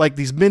had like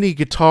these mini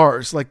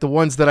guitars, like the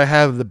ones that I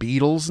have the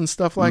Beatles and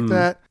stuff like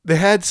that. They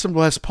had some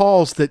Les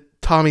Pauls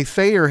that Tommy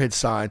Thayer had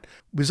signed.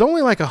 It was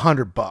only like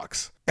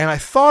 $100. And I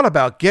thought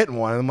about getting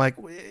one. And I'm like,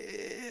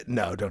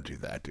 no, don't do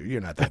that, dude.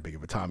 You're not that big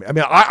of a Tommy. I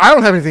mean, I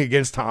don't have anything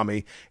against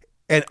Tommy.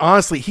 And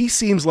honestly, he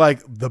seems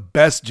like the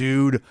best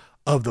dude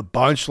of the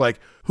bunch. Like,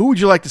 who would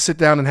you like to sit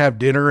down and have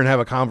dinner and have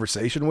a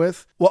conversation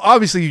with? Well,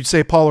 obviously you'd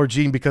say Paul or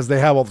Gene because they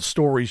have all the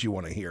stories you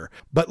want to hear.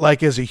 But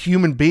like as a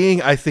human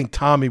being, I think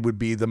Tommy would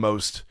be the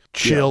most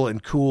chill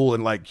and cool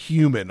and like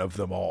human of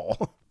them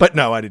all. But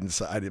no, I didn't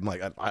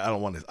like, I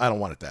don't want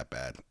it that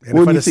bad. And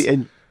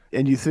well,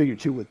 and you figure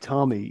too with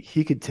Tommy,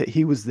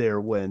 he was there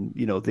when,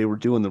 they were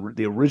doing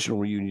the original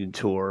reunion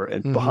tour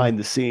and behind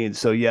the scenes.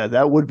 So yeah,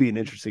 that would be an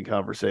interesting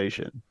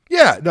conversation.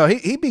 Yeah, no,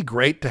 he'd be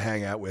great to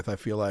hang out with. I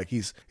feel like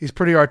he's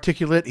pretty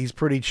articulate. He's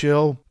pretty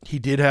chill. He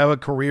did have a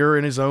career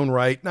in his own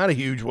right. Not a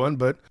huge one,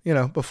 but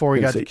before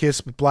he got to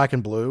Kiss with Black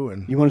and Blue.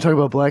 And you want to talk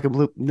about Black and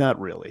Blue? Not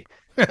really.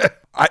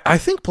 I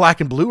think Black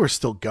and Blue are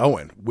still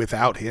going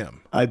without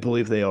him. I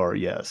believe they are,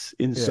 yes.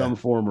 In some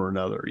form or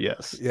another,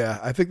 yes. Yeah,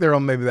 I think they're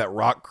on maybe that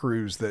rock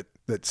cruise that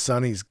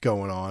Sonny's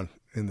going on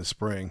in the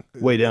spring.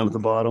 Way down at the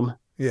bottom?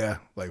 Yeah,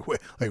 like way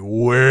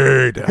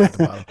down at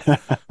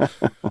the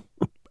bottom.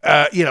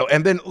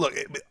 And then look,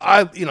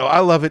 I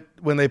love it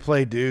when they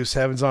play Deuce.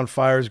 Heaven's on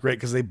Fire is great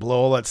because they blow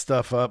all that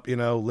stuff up,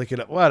 lick it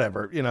up,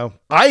 whatever.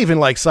 I even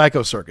like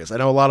Psycho Circus. I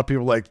know a lot of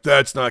people are like,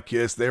 that's not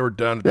Kiss. They were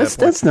done at that point.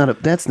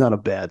 That's not a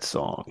bad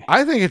song.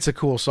 I think it's a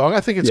cool song.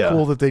 I think it's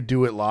cool that they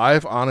do it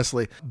live,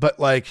 honestly. But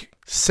like,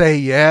 Say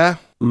Yeah.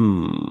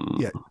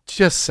 Yeah,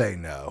 just say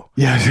no.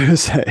 Yeah, I was gonna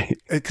say,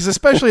 because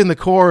especially in the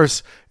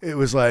chorus, it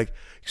was like,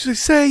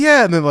 say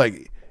yeah, and then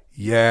like,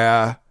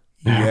 yeah.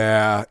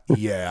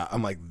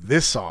 I'm like,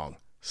 this song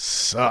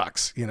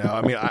sucks.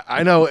 I mean,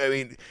 I know. I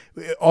mean,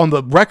 on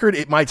the record,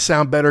 it might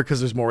sound better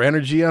because there's more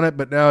energy on it,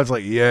 but now it's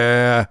like,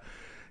 yeah.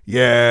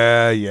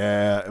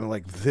 And I'm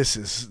like, this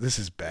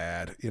is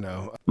bad,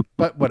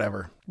 but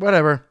whatever.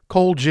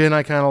 Cold Gin,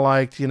 I kind of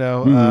liked,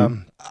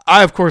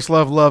 I of course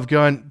love Love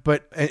Gun,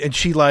 and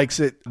she likes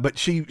it, but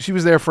she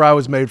was there for I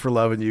Was Made for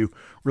Loving You.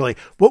 Really,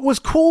 what was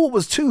cool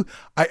was too,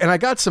 I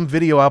got some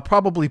video. I'll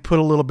probably put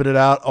a little bit of it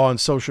out on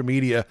social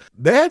media.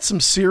 They had some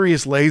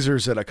serious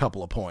lasers at a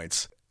couple of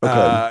points.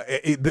 Okay.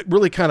 It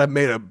really kind of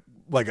made a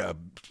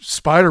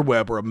spider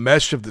web or a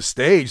mesh of the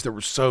stage. There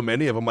were so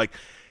many of them. Like,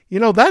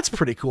 that's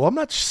pretty cool. I'm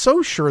not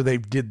so sure they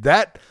did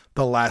that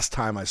the last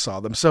time I saw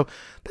them. So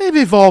they've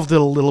evolved it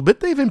a little bit.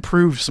 They've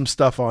improved some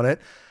stuff on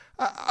it.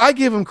 I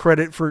give them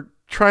credit for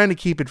trying to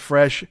keep it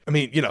fresh. I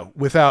mean,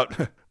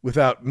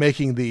 without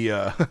making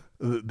the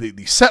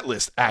set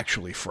list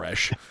actually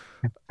fresh,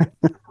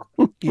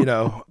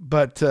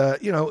 but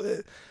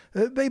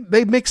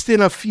they mixed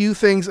in a few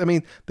things. I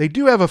mean, they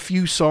do have a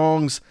few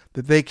songs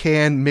that they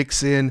can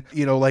mix in,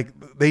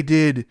 like they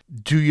did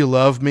Do You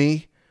Love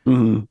Me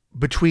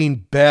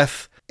between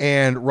Beth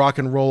and Rock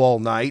and Roll All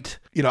Night.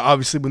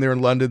 Obviously when they're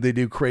in London, they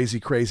do Crazy,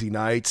 Crazy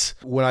Nights.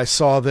 When I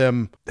saw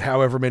them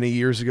however many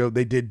years ago,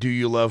 they did Do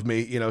You Love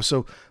Me,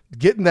 so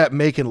getting that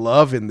Making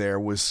Love in there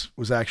was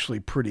actually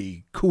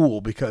pretty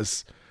cool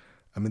because,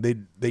 I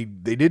mean, they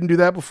didn't do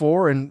that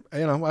before, and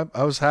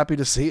I was happy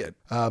to see it.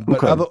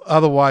 But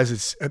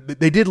otherwise,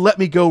 they did Let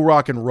Me Go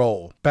Rock and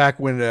Roll back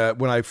when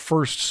I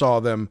first saw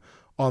them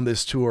on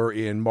this tour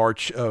in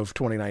March of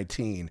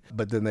 2019.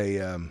 But then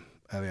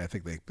I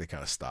think they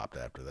kind of stopped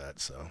after that.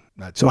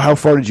 So how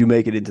far did you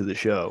make it into the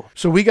show?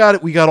 So we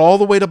got all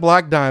the way to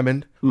Black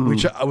Diamond,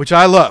 which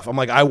I love. I'm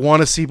like, I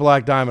want to see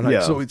Black Diamond.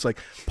 Yeah. So it's like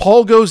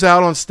Paul goes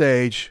out on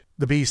stage,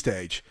 the B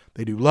stage.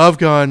 They do Love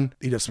Gun.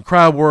 He does some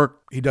crowd work.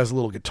 He does a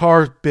little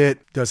guitar bit,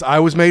 does I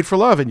Was Made for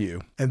Loving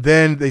You. And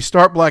then they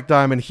start Black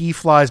Diamond. He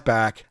flies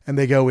back and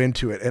they go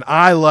into it. And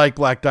I like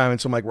Black Diamond.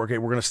 So I'm like, okay,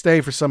 we're going to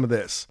stay for some of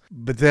this.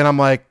 But then I'm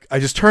like, I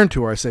just turned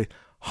to her. I say,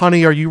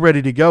 honey, are you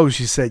ready to go?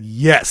 She said,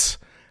 yes.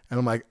 And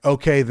I'm like,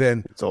 okay,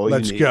 then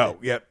let's go.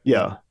 Yep.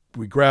 Yeah.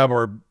 We grab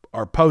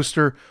our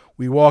poster.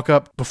 We walk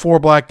up before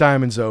Black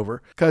Diamond's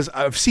over. Because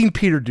I've seen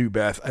Peter do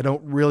Beth. I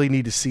don't really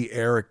need to see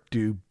Eric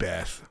do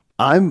Beth.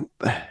 I'm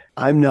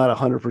not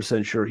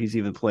 100% sure he's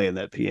even playing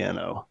that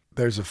piano.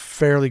 There's a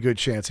fairly good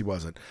chance he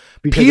wasn't.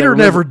 Because Peter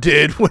never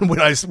did when we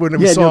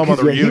saw him on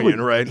the reunion,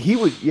 right? He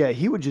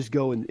would just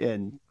go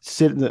and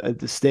sit at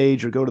the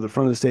stage or go to the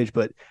front of the stage.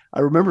 But I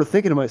remember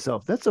thinking to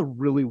myself, that's a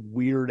really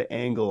weird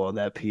angle on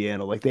that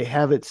piano. Like they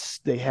have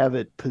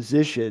it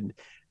positioned,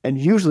 and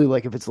usually,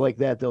 like if it's like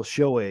that, they'll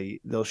show a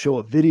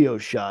video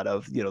shot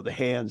of the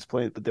hands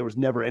playing. But there was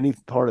never any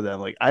part of that.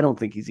 Like I don't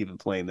think he's even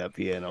playing that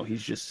piano.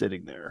 He's just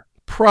sitting there.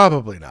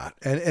 Probably not.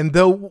 And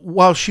though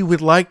while she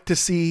would like to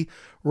see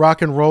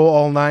Rock and Roll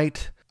All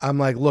Night, I'm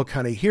like, look,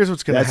 honey, here's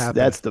what's going to happen.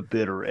 That's the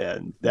bitter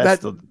end.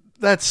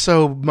 That's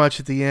so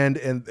much at the end.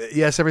 And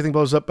yes, everything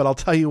blows up. But I'll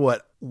tell you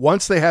what,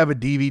 once they have a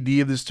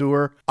DVD of this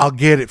tour, I'll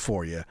get it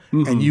for you.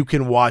 And you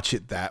can watch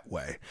it that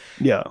way.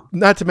 Yeah.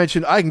 Not to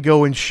mention, I can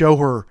go and show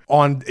her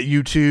on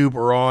YouTube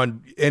or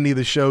on any of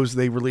the shows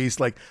they released.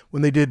 Like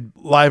when they did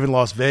Live in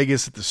Las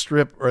Vegas at the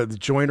Strip or the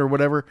Joint or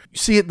whatever. You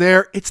see it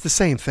there. It's the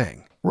same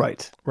thing.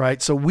 Right.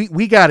 So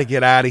we got to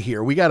get out of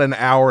here. We got an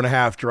hour and a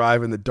half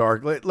drive in the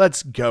dark.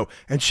 Let's go.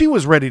 And she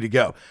was ready to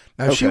go.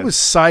 Now she was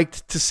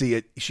psyched to see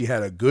it. She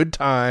had a good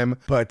time,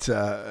 but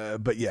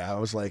yeah, I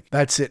was like,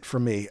 that's it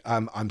for me.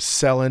 I'm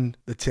selling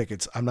the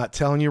tickets. I'm not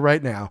telling you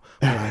right now,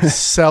 but I'm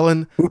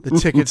selling the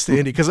tickets to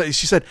Indy because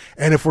she said,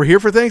 and if we're here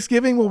for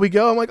Thanksgiving, will we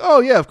go? I'm like, oh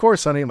yeah, of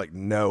course, honey. I'm like,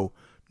 no.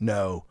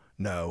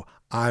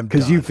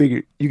 Because you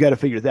got to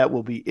figure that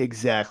will be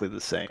exactly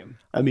the same.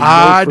 I mean,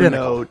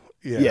 identical.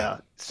 Yeah.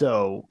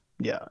 So,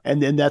 yeah.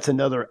 And then that's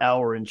another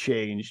hour and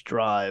change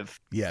drive.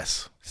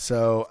 Yes.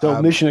 So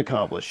mission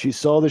accomplished. She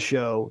saw the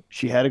show.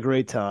 She had a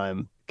great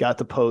time, got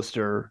the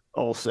poster,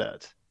 all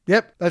set.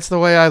 Yep. That's the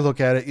way I look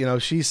at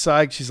it. She's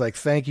psyched. She's like,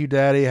 thank you,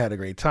 Daddy. I had a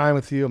great time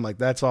with you. I'm like,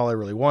 that's all I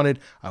really wanted.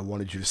 I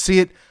wanted you to see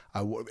it.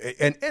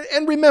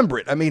 And remember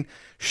it. I mean,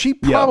 she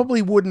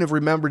probably wouldn't have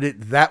remembered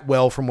it that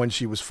well from when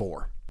she was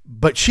 4.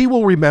 But she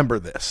will remember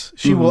this.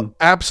 She will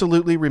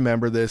absolutely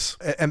remember this.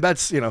 And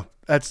that's,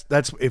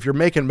 that's if you're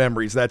making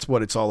memories, that's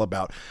what it's all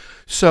about.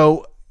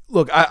 So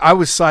look, I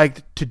was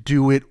psyched to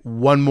do it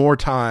one more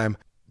time,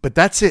 but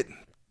that's it.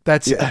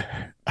 That's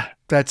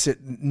it.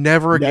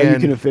 Never again. Now you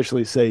can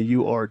officially say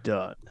you are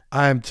done.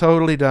 I'm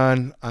totally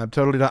done.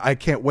 I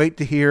can't wait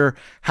to hear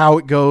how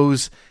it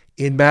goes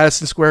in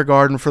Madison Square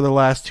Garden for the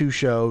last 2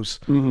 shows.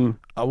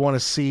 I want to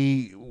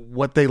see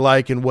what they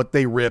like and what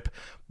they rip.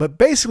 But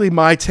basically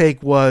my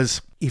take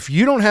was, if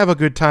you don't have a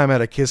good time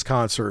at a Kiss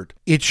concert,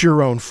 it's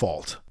your own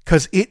fault.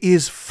 Because it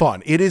is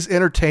fun. It is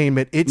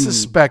entertainment. It's a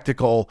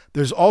spectacle.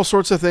 There's all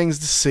sorts of things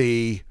to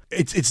see.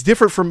 It's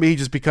different for me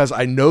just because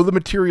I know the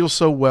material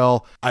so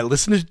well. I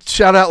listen to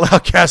Shout Out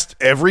Loudcast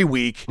every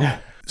week.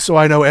 So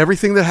I know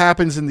everything that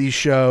happens in these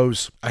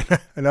shows. I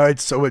know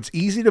it's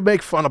easy to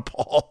make fun of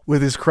Paul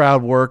with his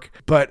crowd work,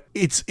 but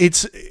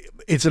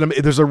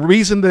there's a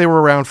reason they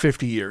were around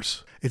 50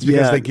 years. It's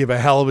because they give a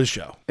hell of a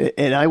show.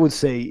 And I would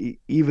say,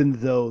 even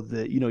though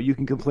you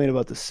can complain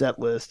about the set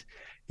list,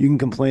 you can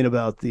complain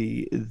about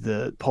the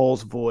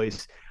Paul's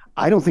voice,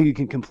 I don't think you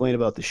can complain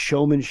about the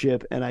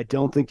showmanship, and I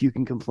don't think you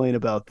can complain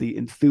about the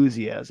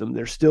enthusiasm.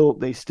 They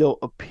still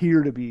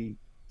appear to be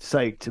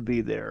psyched to be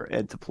there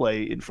and to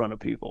play in front of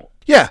people.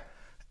 Yeah,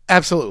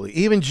 absolutely.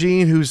 Even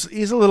Gene,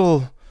 he's a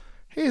little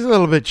He's a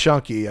little bit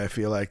chunky, I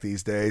feel like,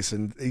 these days,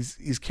 and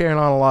he's carrying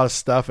on a lot of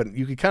stuff, and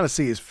you can kind of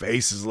see his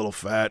face is a little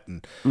fat,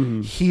 and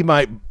he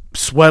might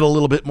sweat a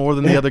little bit more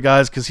than the other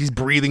guys because he's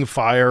breathing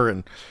fire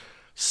and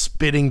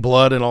spitting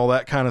blood and all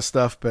that kind of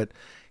stuff, but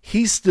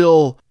he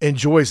still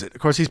enjoys it.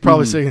 Of course, he's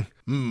probably saying,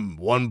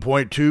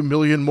 $1.2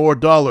 million more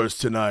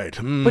tonight.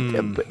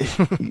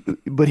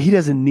 But he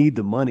doesn't need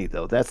the money,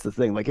 though. That's the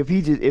thing. Like, if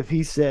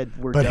he said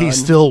we're done, he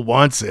still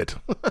wants it.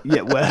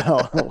 Yeah,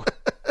 well,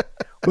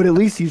 but at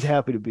least he's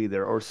happy to be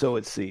there, or so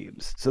it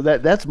seems. So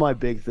that's my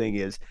big thing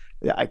is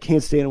I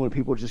can't stand it when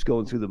people are just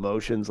going through the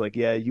motions. Like,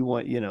 yeah,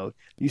 you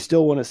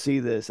still want to see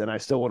this, and I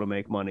still want to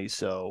make money,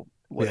 so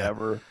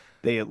whatever. Yeah.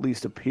 They at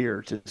least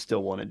appear to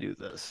still want to do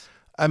this.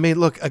 I mean,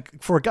 look,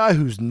 for a guy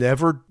who's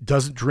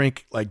doesn't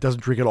drink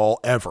at all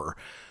ever,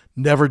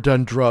 never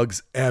done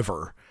drugs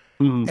ever,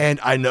 and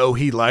I know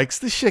he likes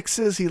the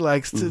shikszes, he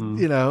likes to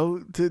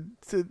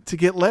to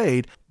get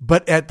laid,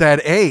 but at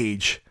that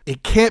age,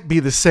 it can't be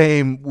the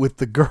same with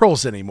the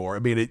girls anymore. I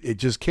mean, it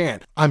just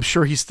can't. I'm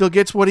sure he still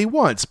gets what he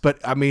wants, but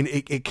I mean,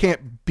 it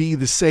can't be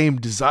the same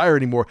desire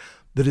anymore.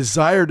 The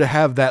desire to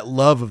have that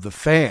love of the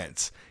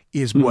fans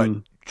is what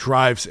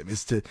drives him,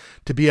 is to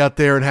be out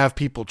there and have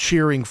people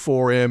cheering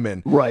for him.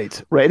 And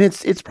right. And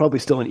it's probably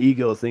still an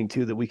ego thing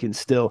too, that we can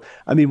still,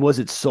 I mean, was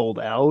it sold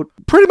out?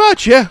 Pretty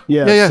much. Yeah.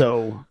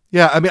 So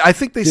yeah, I mean, I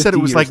think they said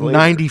it was like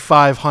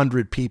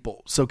 9,500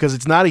 people. So, because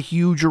it's not a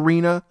huge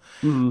arena,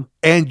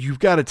 and you've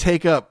got to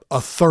take up a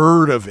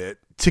third of it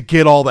to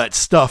get all that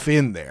stuff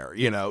in there,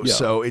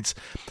 So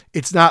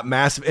it's not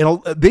massive.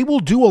 And they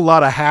will do a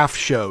lot of half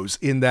shows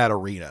in that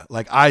arena.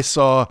 Like, I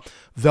saw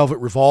Velvet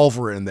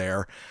Revolver in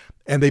there,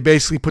 and they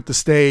basically put the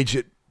stage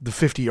at the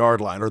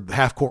 50-yard line or the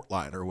half court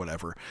line or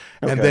whatever.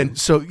 Okay. And then,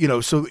 so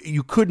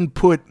you couldn't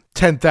put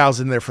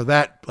 10,000 there for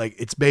that. Like,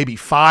 it's maybe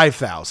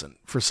 5,000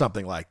 for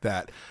something like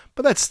that.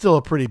 But that's still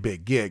a pretty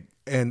big gig.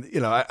 And,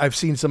 I've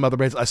seen some other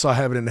bands. I saw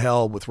Heaven and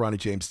Hell with Ronnie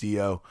James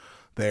Dio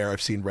there.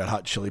 I've seen Red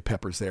Hot Chili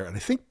Peppers there. And I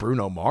think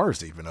Bruno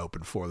Mars even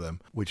opened for them,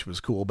 which was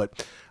cool.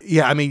 But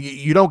yeah, I mean,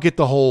 you don't get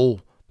the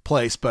whole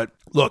place. But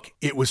look,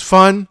 it was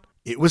fun.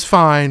 It was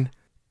fine.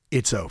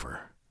 It's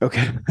over.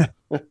 Okay.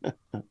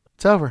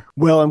 It's over.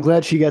 Well, I'm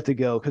glad she got to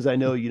go, because I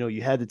know,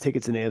 you had the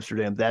tickets in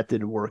Amsterdam. That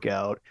didn't work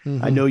out.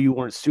 I know you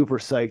weren't super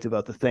psyched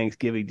about the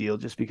Thanksgiving deal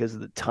just because of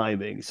the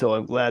timing. So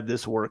I'm glad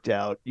this worked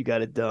out. You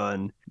got it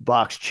done,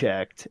 box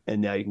checked,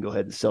 and now you can go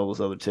ahead and sell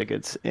those other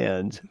tickets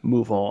and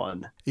move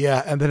on.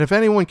 Yeah, and then if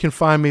anyone can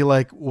find me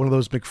like one of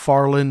those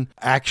McFarlane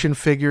action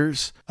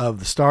figures of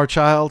the Star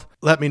Child,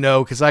 let me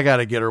know, because I got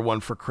to get her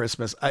one for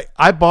Christmas.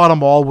 I bought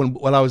them all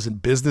when I was in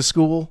business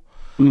school.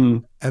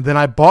 And then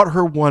I bought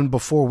her one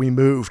before we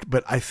moved,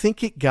 but I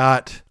think it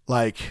got,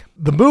 like,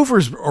 the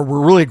movers were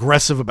really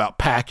aggressive about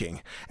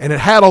packing, and it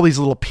had all these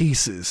little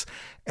pieces.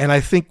 And I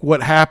think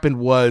what happened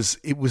was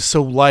it was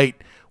so light,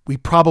 we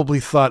probably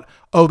thought,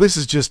 oh, this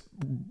is just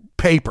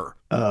paper,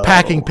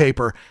 packing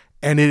paper.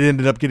 And it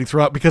ended up getting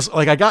thrown out because,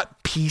 like, I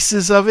got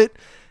pieces of it.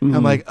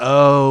 I'm like,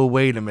 oh,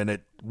 wait a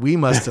minute. We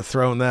must have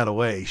thrown that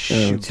away.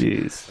 Shoot. Oh,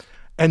 jeez.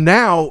 And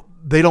now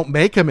they don't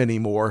make them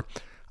anymore.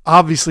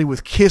 Obviously,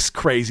 with Kiss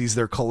crazies,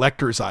 they're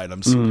collector's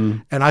items.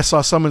 And I saw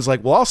someone's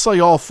like, well, I'll sell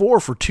you all four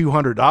for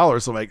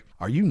 $200. I'm like,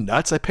 are you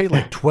nuts? I paid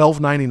like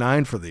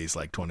 $12.99 for these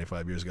like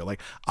 25 years ago. Like,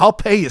 I'll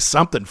pay you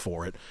something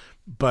for it.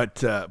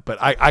 But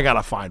I got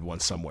to find one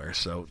somewhere.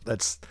 So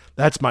that's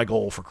my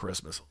goal for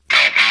Christmas.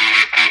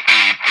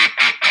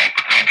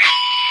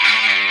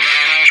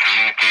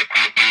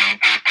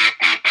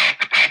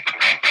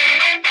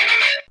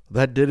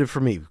 That did it for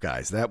me,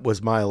 guys. That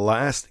was my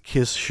last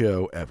Kiss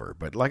show ever.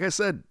 But like I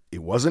said,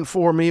 it wasn't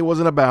for me. It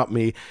wasn't about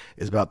me.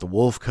 It's about the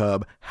Wolf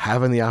Cub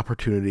having the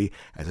opportunity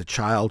as a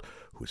child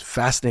who was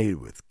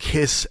fascinated with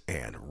Kiss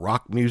and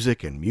rock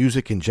music and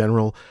music in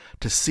general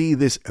to see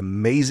this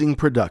amazing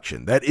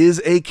production that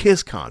is a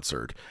Kiss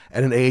concert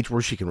at an age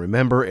where she can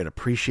remember and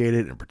appreciate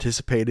it and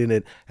participate in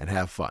it and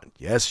have fun.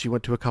 Yes, she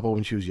went to a couple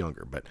when she was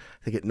younger, but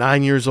I think at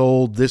 9 years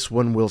old, this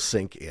one will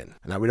sink in.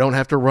 Now, we don't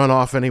have to run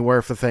off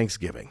anywhere for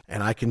Thanksgiving.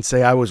 And I can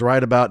say I was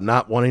right about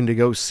not wanting to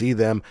go see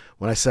them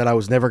when I said I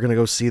was never going to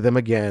go see them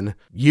again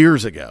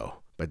years ago.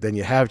 But then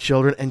you have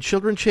children, and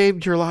children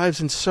changed your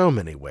lives in so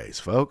many ways,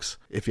 folks.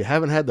 If you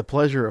haven't had the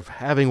pleasure of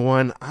having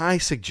one, I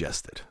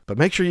suggest it. But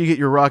make sure you get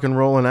your rock and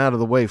rolling out of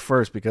the way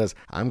first, because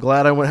I'm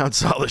glad I went out and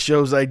saw the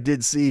shows I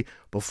did see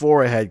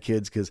before I had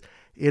kids, because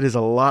it is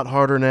a lot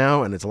harder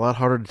now, and it's a lot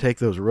harder to take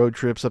those road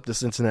trips up to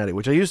Cincinnati,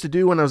 which I used to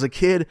do when I was a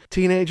kid,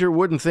 teenager,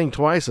 wouldn't think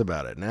twice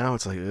about it. Now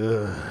it's like,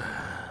 do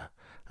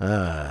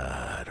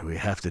we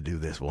have to do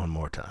this one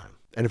more time?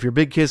 And if you're a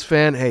big Kiss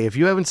fan, hey, if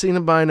you haven't seen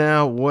them by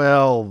now,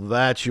 well,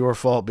 that's your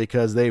fault,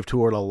 because they've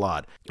toured a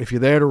lot. If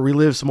you're there to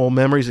relive some old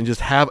memories and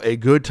just have a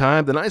good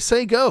time, then I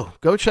say go.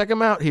 Go check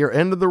them out here,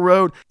 end of the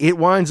road. It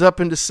winds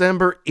up in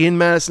December in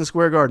Madison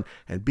Square Garden.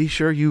 And be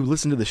sure you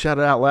listen to the Shout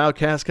It Out Loud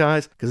cast,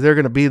 guys, because they're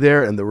going to be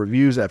there, and the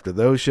reviews after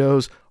those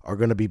shows are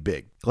going to be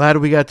big. Glad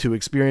we got to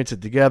experience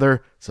it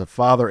together. It's a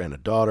father and a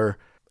daughter.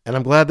 And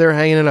I'm glad they're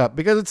hanging it up,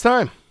 because it's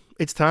time.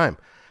 It's time.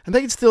 And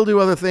they can still do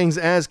other things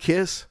as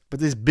Kiss, but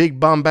these big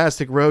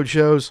bombastic road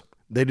shows,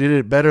 they did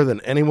it better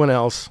than anyone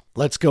else.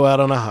 Let's go out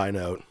on a high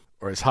note,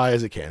 or as high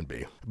as it can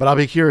be. But I'll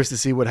be curious to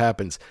see what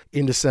happens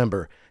in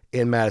December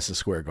in Madison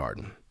Square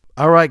Garden.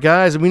 All right,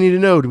 guys, we need to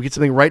know, did we get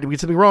something right? Did we get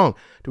something wrong?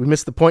 Did we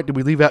miss the point? Did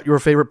we leave out your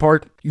favorite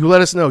part? You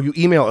let us know. You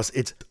email us.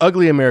 It's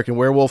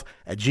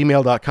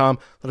uglyamericanwerewolf@gmail.com.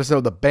 Let us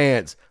know the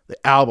bands,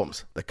 the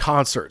albums, the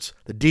concerts,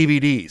 the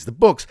DVDs, the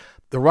books,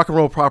 the rock and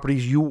roll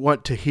properties you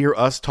want to hear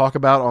us talk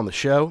about on the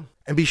show.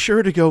 And be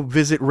sure to go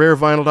visit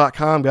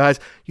rarevinyl.com, guys.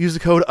 Use the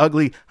code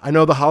UGLY. I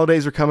know the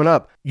holidays are coming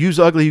up. Use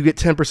UGLY. You get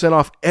 10%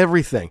 off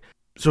everything.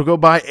 So go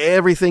buy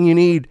everything you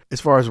need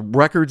as far as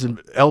records and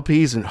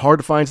LPs and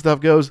hard-to-find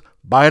stuff goes.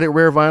 Buy it at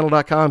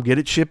rarevinyl.com. Get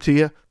it shipped to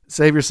you.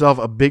 Save yourself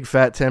a big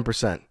fat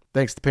 10%.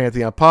 Thanks to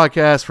Pantheon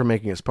Podcast for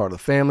making us part of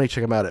the family.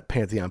 Check them out at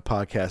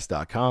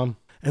pantheonpodcast.com.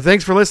 And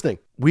thanks for listening.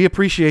 We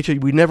appreciate you.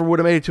 We never would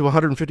have made it to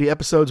 150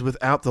 episodes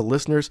without the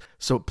listeners.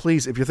 So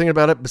please, if you're thinking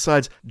about it,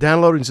 besides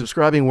downloading and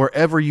subscribing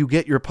wherever you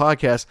get your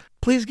podcast,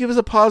 please give us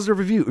a positive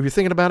review. If you're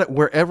thinking about it,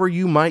 wherever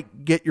you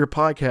might get your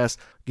podcast,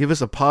 give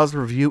us a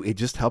positive review. It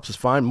just helps us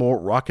find more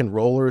rock and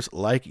rollers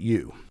like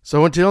you.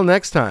 So until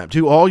next time,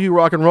 to all you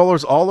rock and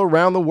rollers all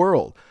around the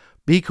world,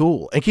 be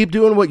cool and keep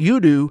doing what you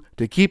do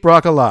to keep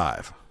rock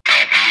alive.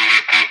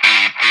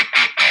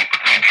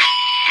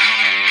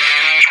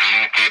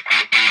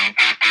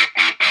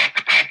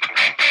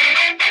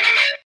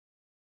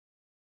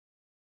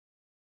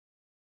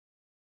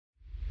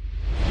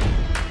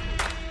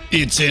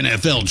 It's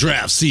NFL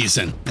draft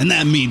season, and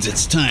that means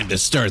it's time to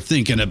start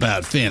thinking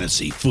about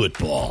fantasy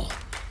football.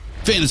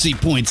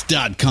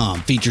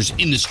 FantasyPoints.com features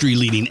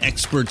industry-leading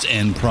experts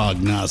and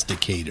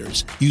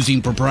prognosticators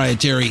using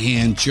proprietary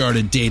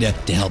hand-charted data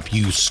to help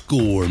you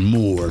score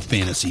more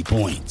fantasy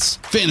points.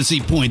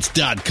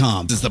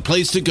 FantasyPoints.com is the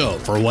place to go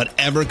for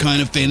whatever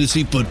kind of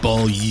fantasy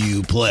football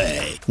you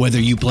play. Whether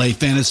you play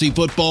fantasy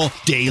football,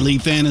 daily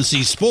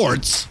fantasy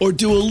sports, or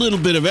do a little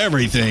bit of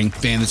everything,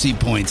 Fantasy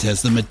Points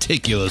has the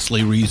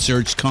meticulously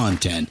researched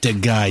content to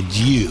guide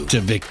you to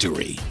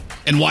victory.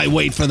 And why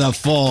wait for the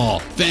fall?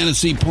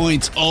 Fantasy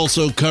Points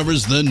also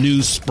covers the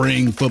new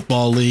spring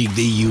football league,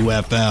 the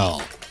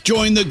UFL.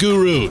 Join the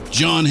guru,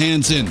 John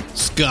Hansen,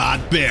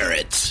 Scott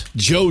Barrett,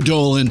 Joe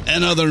Dolan,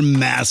 and other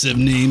massive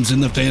names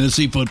in the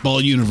fantasy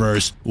football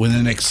universe with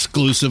an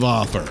exclusive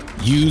offer.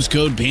 Use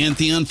code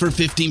Pantheon for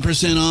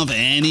 15% off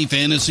any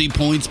Fantasy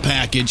Points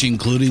package,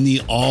 including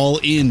the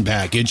all-in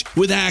package,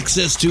 with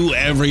access to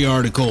every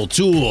article,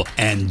 tool,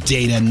 and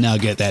data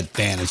nugget that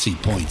Fantasy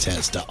Points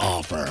has to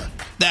offer.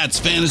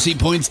 That's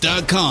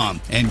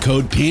FantasyPoints.com and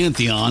code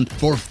Pantheon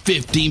for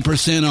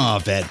 15%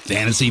 off at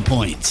Fantasy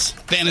Points.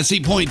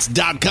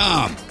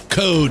 FantasyPoints.com,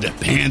 code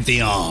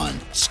Pantheon.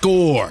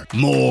 Score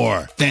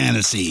more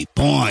fantasy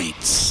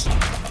points.